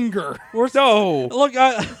also younger. No. Look,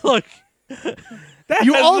 look. That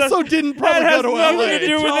You has also no- didn't probably has go to nothing LA. to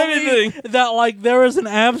do with Tell me anything. that like there was an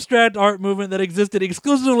abstract art movement that existed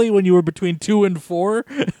exclusively when you were between 2 and 4.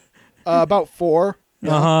 About 4 Uh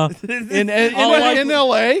huh. in Unlikely-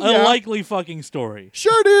 LA. A Yeah. likely fucking story.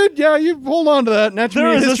 Sure, dude. Yeah, you hold on to that. Natural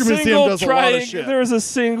There is a History Museum single does a lot of shit. There is a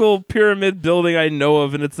single pyramid building I know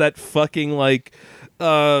of, and it's that fucking like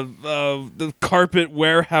the carpet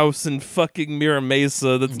warehouse in fucking Mira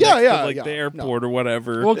Mesa that's Yeah, next yeah, to like yeah. the airport or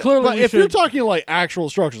whatever. Well, clearly But we if should. you're talking like actual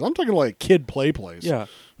structures, I'm talking like kid play place. Yeah.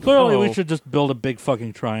 Clearly we Oh. should just build a big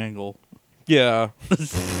fucking triangle. yeah.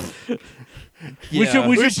 We should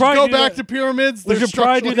We should probably go do back that- to pyramids. We They're should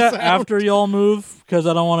probably do structurally that sound. after y'all move because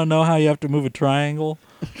I don't want to know how you have to move a triangle.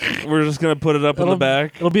 We're just gonna put it up in the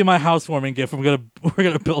back. It'll be my housewarming gift. We're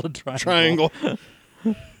gonna build a triangle.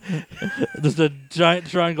 Just a giant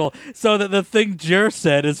triangle, so that the thing Jer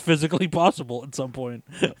said is physically possible at some point.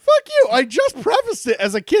 Fuck you. I just prefaced it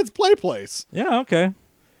as a kid's play place. Yeah, okay.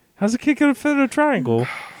 How's a kid gonna fit in a triangle?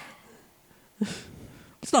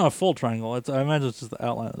 It's not a full triangle. I imagine it's just the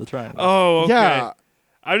outline of the triangle. Oh, okay. Yeah.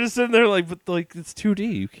 I'm just sitting there like, but like it's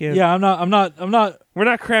 2D. You can't. Yeah, I'm not. We're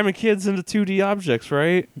not cramming kids into 2D objects,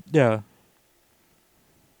 right? Yeah.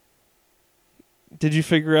 Did you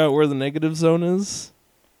figure out where the negative zone is?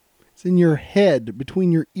 It's in your head,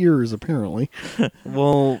 between your ears, apparently.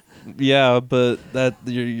 Well, yeah, but that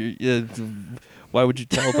why would you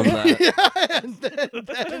tell them that? And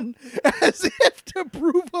then, as if to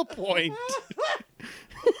prove a point.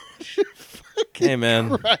 Hey,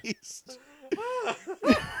 man. Christ.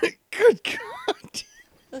 Good God.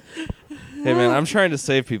 Hey, man. I'm trying to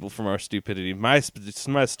save people from our stupidity. It's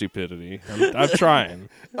my stupidity. I'm trying.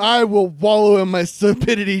 I will wallow in my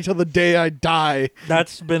stupidity till the day I die.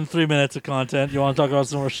 That's been 3 minutes of content. You want to talk about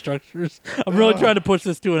some more structures? I'm really trying to push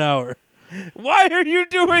this to an hour. Why are you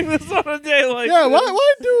doing this on a day like Yeah, this?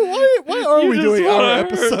 why are You we just doing wanna our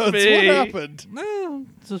hurt episodes? me. What happened? No,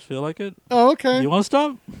 just feel like it. Oh, okay. You want to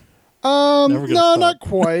stop? Never gonna No, stop. not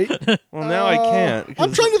quite. Well, now I can't. I'm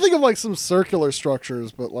because- trying to think of like some circular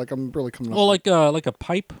structures, but like I'm really coming up. Well, like a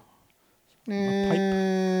pipe,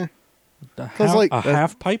 Eh, a 'Cause, half, like, a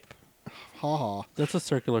half pipe. haha. That's a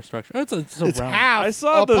circular structure. It's a It's round. half. I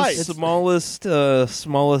saw a the pipe.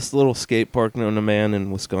 smallest little skate park known to man in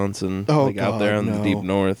Wisconsin, Oh, like out there God, in the no. deep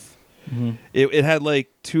north. Mhm. It had like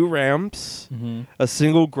 2 ramps, Mhm. a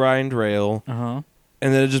single grind rail, Uh huh.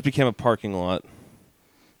 and then it just became a parking lot.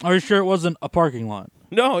 Are you sure it wasn't a parking lot?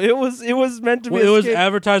 No, it was meant to be. Well, it a was skate-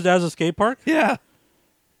 advertised as a skate park. yeah.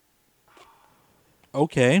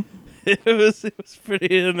 Okay. It was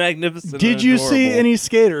pretty magnificent. Did and you see adorable. any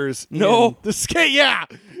skaters? No. in the skate. Yeah,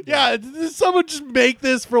 yeah. Did someone just make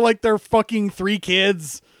this for like their fucking 3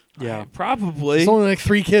 kids? Yeah. Probably. There's only like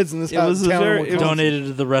 3 kids in this It town. was a very- in it was- Wisconsin. Donated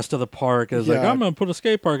to the rest of the park. As like, Yeah. I'm gonna put a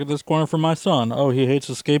skate park at this corner for my son. Oh, he hates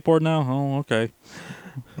the skateboard now. Oh, okay.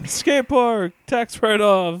 skate park tax write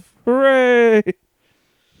off. Hooray!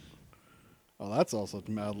 Oh, that's also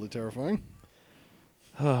mildly terrifying.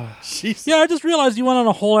 Jeez. Yeah, I just realized you went on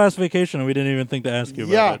a whole ass vacation and we didn't even think to ask you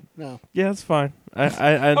about Yeah. it. No. Yeah, it's fine.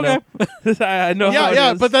 I know. I know. how Yeah, it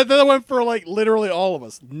yeah, is. but that went for like literally all of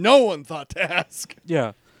us. No one thought to ask.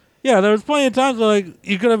 Yeah. Yeah, there was plenty of times where like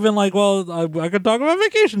you could have been like, well, I could talk about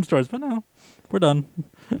vacation stories, but no, we're done.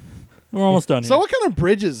 We're almost done here. So, what kind of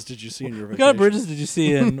bridges did you see in your What vacation? kind of bridges did you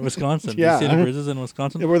see in Wisconsin? Yeah. Did you see any bridges in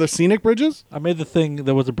Wisconsin? Were there scenic bridges? I made the thing.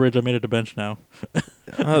 There was a bridge. I made it a bench now.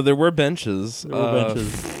 There were benches. There were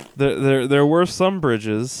benches. There were some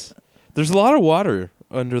bridges. There's a lot of water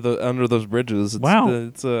under those bridges. Wow.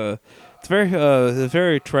 It's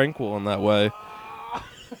very tranquil in that way.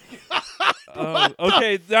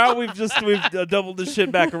 Okay, now we've doubled this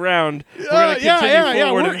shit back around. We're gonna continue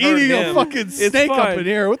forward We're and hurt eating a him. fucking It's snake up fine. in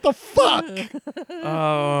here. What the fuck?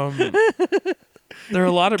 There are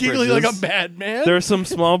a lot of Giggling bridges. like a madman. There are some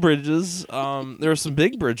small bridges. There are some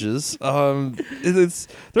big bridges. There are How a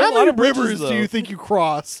lot many of bridges, rivers do though. you think you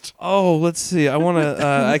crossed? Oh, let's see. I want to.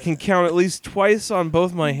 I can count at least twice on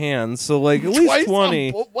both my hands. So like at least Twice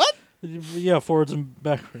 20. What? Yeah, forwards and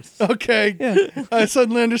backwards. Okay. Yeah. I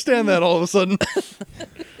suddenly understand that all of a sudden.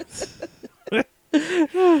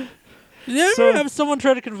 Yeah, So- ever have someone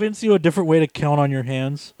try to convince you a different way to count on your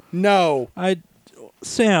hands? No.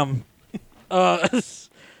 Sam,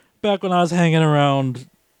 back when I was hanging around,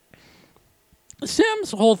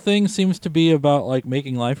 Sam's whole thing seems to be about like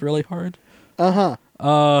making life really hard. Uh-huh.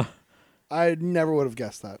 I never would have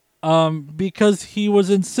guessed that. Because he was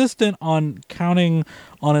insistent on counting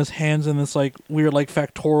on his hands in this like weird like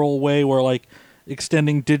factorial way where like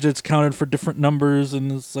extending digits counted for different numbers,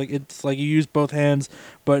 and it's like you use both hands,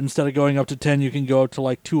 but instead of going up to 10 you can go up to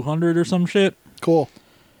like 200 or some shit. Cool.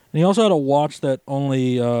 And he also had a watch that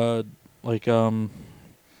only it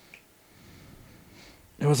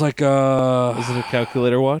was like Is it a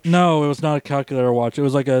calculator watch? no, it was not a calculator watch. It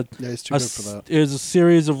was like Yeah, he's too good for that. it was a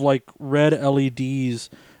series of like red LEDs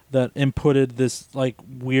that inputted this like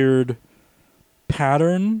weird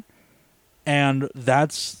pattern, and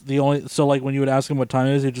that's the only. So like when you would ask him what time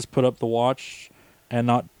it is, he'd just put up the watch and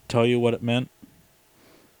not tell you what it meant.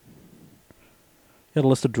 He had a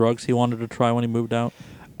list of drugs he wanted to try when he moved out.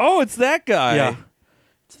 Oh, it's that guy. Yeah,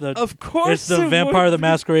 it's the Of course. it's the it Vampire would the be.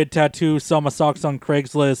 Masquerade tattoo. Sell my socks on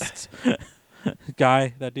Craigslist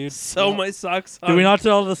guy. That dude. Sell my socks. Did we not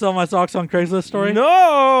tell the sell my socks on Craigslist story?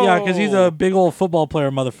 No. Yeah, because he's a big old football player,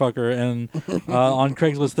 motherfucker. And on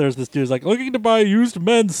Craigslist, there's this dude's like looking to buy used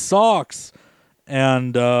men's socks,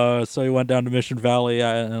 and so he went down to Mission Valley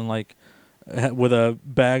and like with a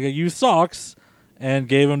bag of used socks, and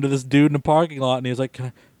gave them to this dude in the parking lot. And he was like,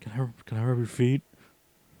 "Can I rub your feet?"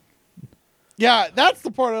 Yeah, that's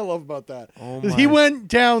the part I love about that. Oh Is he my. went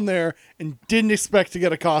down there and didn't expect to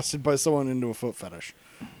get accosted by someone into a foot fetish.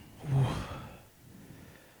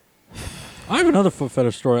 I have another foot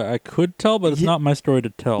fetish story I could tell, but it's Ye- not my story to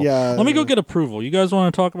tell. Yeah. Let me go get approval. You guys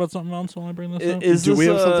want to talk about something else while I bring this up? Is Do this, we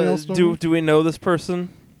have something else to do we know this person?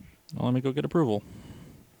 Well, let me go get approval.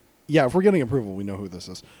 Yeah, if we're getting approval, we know who this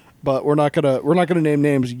is. But we're not gonna name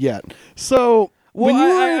names yet. So Well, when you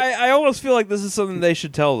were I almost feel like this is something they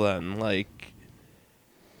should tell then. Like,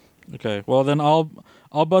 Okay, well then I'll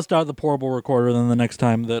bust out the portable recorder. Then the next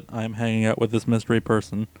time that I'm hanging out with this mystery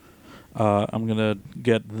person, I'm gonna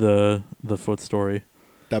get the foot story.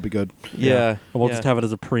 that'd be good. yeah. And we'll yeah. just have it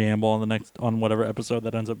as a preamble on whatever episode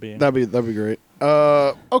that ends up being. That'd be great.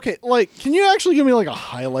 Okay, like, can you actually give me like a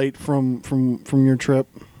highlight from your trip?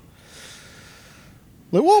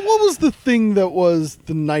 Like, what was the thing that was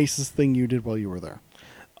the nicest thing you did while you were there?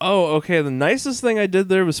 Oh, okay. The nicest thing I did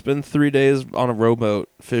there was spend 3 days on a rowboat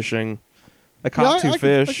fishing. I caught two I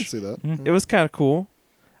fish. can see that. Mhm. It was kind of cool.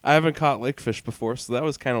 I haven't caught lake fish before, so that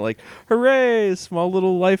was kind of like, hooray! Small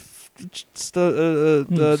little life milestone.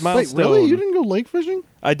 Wait, really? You didn't go lake fishing?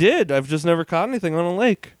 I did. I've just never caught anything on a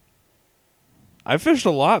lake. I fished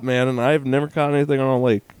a lot, man, and I've never caught anything on a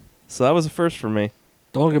lake. So that was a first for me.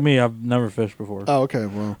 Don't look at me. I've never fished before. Oh, okay.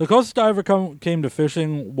 Well, The closest I ever came to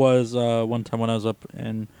fishing was one time when I was up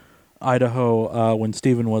in Idaho when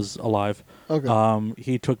Steven was alive. okay.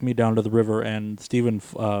 He took me down to the river, and Steven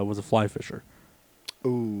was a fly fisher.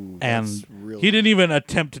 Ooh, And that's really he didn't even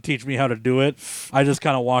attempt to teach me how to do it. I just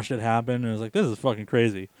kind of watched it happen, and was like, "This is fucking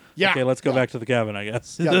crazy." Yeah. Okay, let's go yeah. back to the cabin, I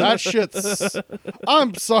guess. Yeah, that shit's.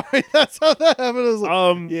 I'm sorry. That's how that happened. I was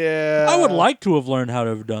like, yeah. I would like to have learned how to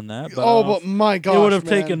have done that, but but my gosh, it would have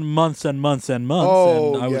man. taken months and months and months,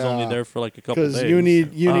 Oh, and I was only yeah. there for like a couple days. Because you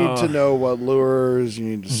need to Uh. know what lures, you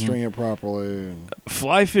need to Mhm. string it properly.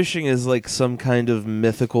 Fly fishing is like some kind of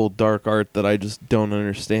mythical dark art that I just don't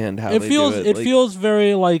understand how It they feels do it. it Like, feels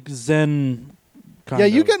very like Zen Yeah,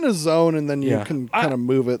 you get in a zone and then you Yeah. can kind of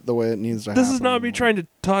move it the way it needs to happen. This is not me trying to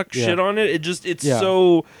talk Yeah. shit on it. It's Yeah.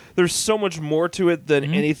 so there's so much more to it than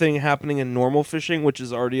Mhm. anything happening in normal fishing, which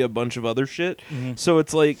is already a bunch of other shit. Mhm. So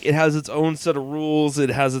it's like it has its own set of rules. It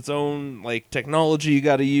has its own like technology you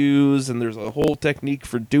got to use, and there's a whole technique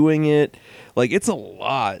for doing it. Like it's a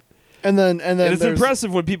lot. And then And it's there's-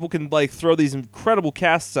 impressive when people can like throw these incredible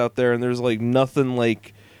casts out there, and there's like nothing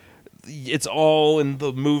like. It's all in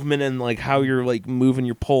the movement and like how you're like moving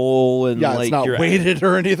your pole and Yeah, like it's not your weighted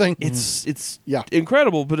or anything. It's Yeah.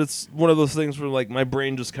 incredible, but it's one of those things where like my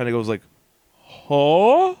brain just kind of goes like,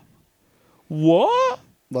 huh, what?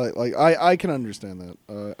 Like I can understand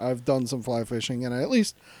that. I've done some fly fishing, and at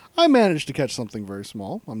least I managed to catch something very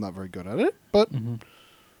small. I'm not very good at it, but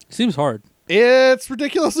Seems hard. it's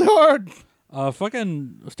ridiculously hard.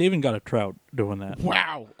 Fucking Steven got a trout doing that.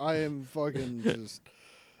 Wow, I am fucking just.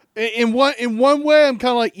 In one way, I'm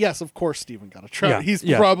kind of like, yes, of course, Steven got a trout. Yeah, He's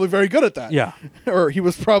yeah. probably very good at that. Yeah. Or he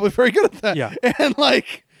was probably very good at that. Yeah. And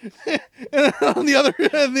like, and on the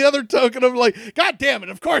other token, I'm like, God damn it,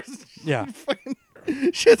 of course. Yeah. Fucking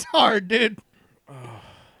shit's hard, dude.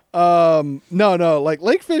 No, like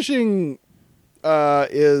lake fishing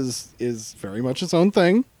is very much its own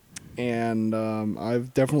thing. And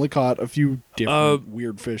I've definitely caught a few different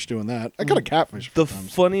weird fish doing that. I caught a catfish a The few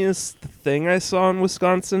times. funniest thing I saw in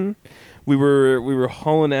Wisconsin, we were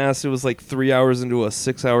hauling ass. It was like 3 hours into a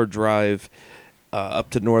 6-hour drive up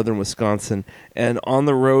to northern Wisconsin, and on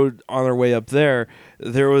the road on our way up there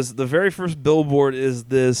was the very first billboard is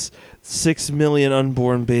this 6 million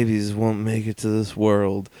unborn babies won't make it to this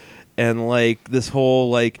world, and like this whole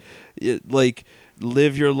like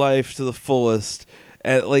live your life to the fullest,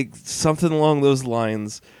 and like something along those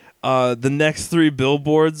lines. The next 3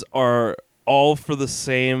 billboards are all for the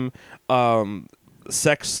same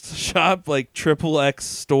sex shop, like XXX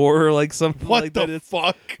store, or like something What like the that. It's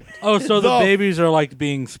fuck? Oh, so the No. babies are like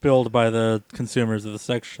being spilled by the consumers of the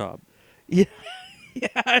sex shop. yeah,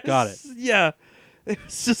 yeah, Got it. Yeah,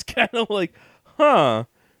 it's just kind of like, huh?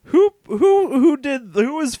 Who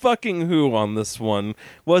was fucking who on this one?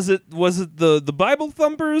 Was it the Bible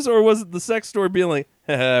thumpers, or was it the sex store being like,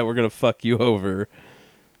 haha, we're gonna fuck you over?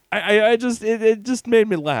 I just it just made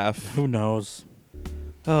me laugh. Who knows?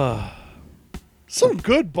 Some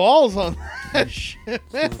good balls on that shit,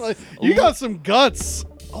 man. Like, you got some guts.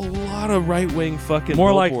 A lot of right wing fucking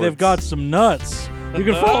More like billboards. they've got some nuts. You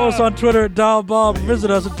can follow us on Twitter at DialBob.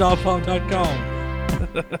 Visit us at dialbob.com.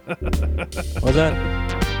 What's that?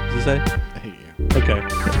 Did you say? I hate you.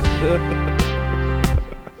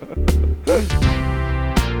 Okay.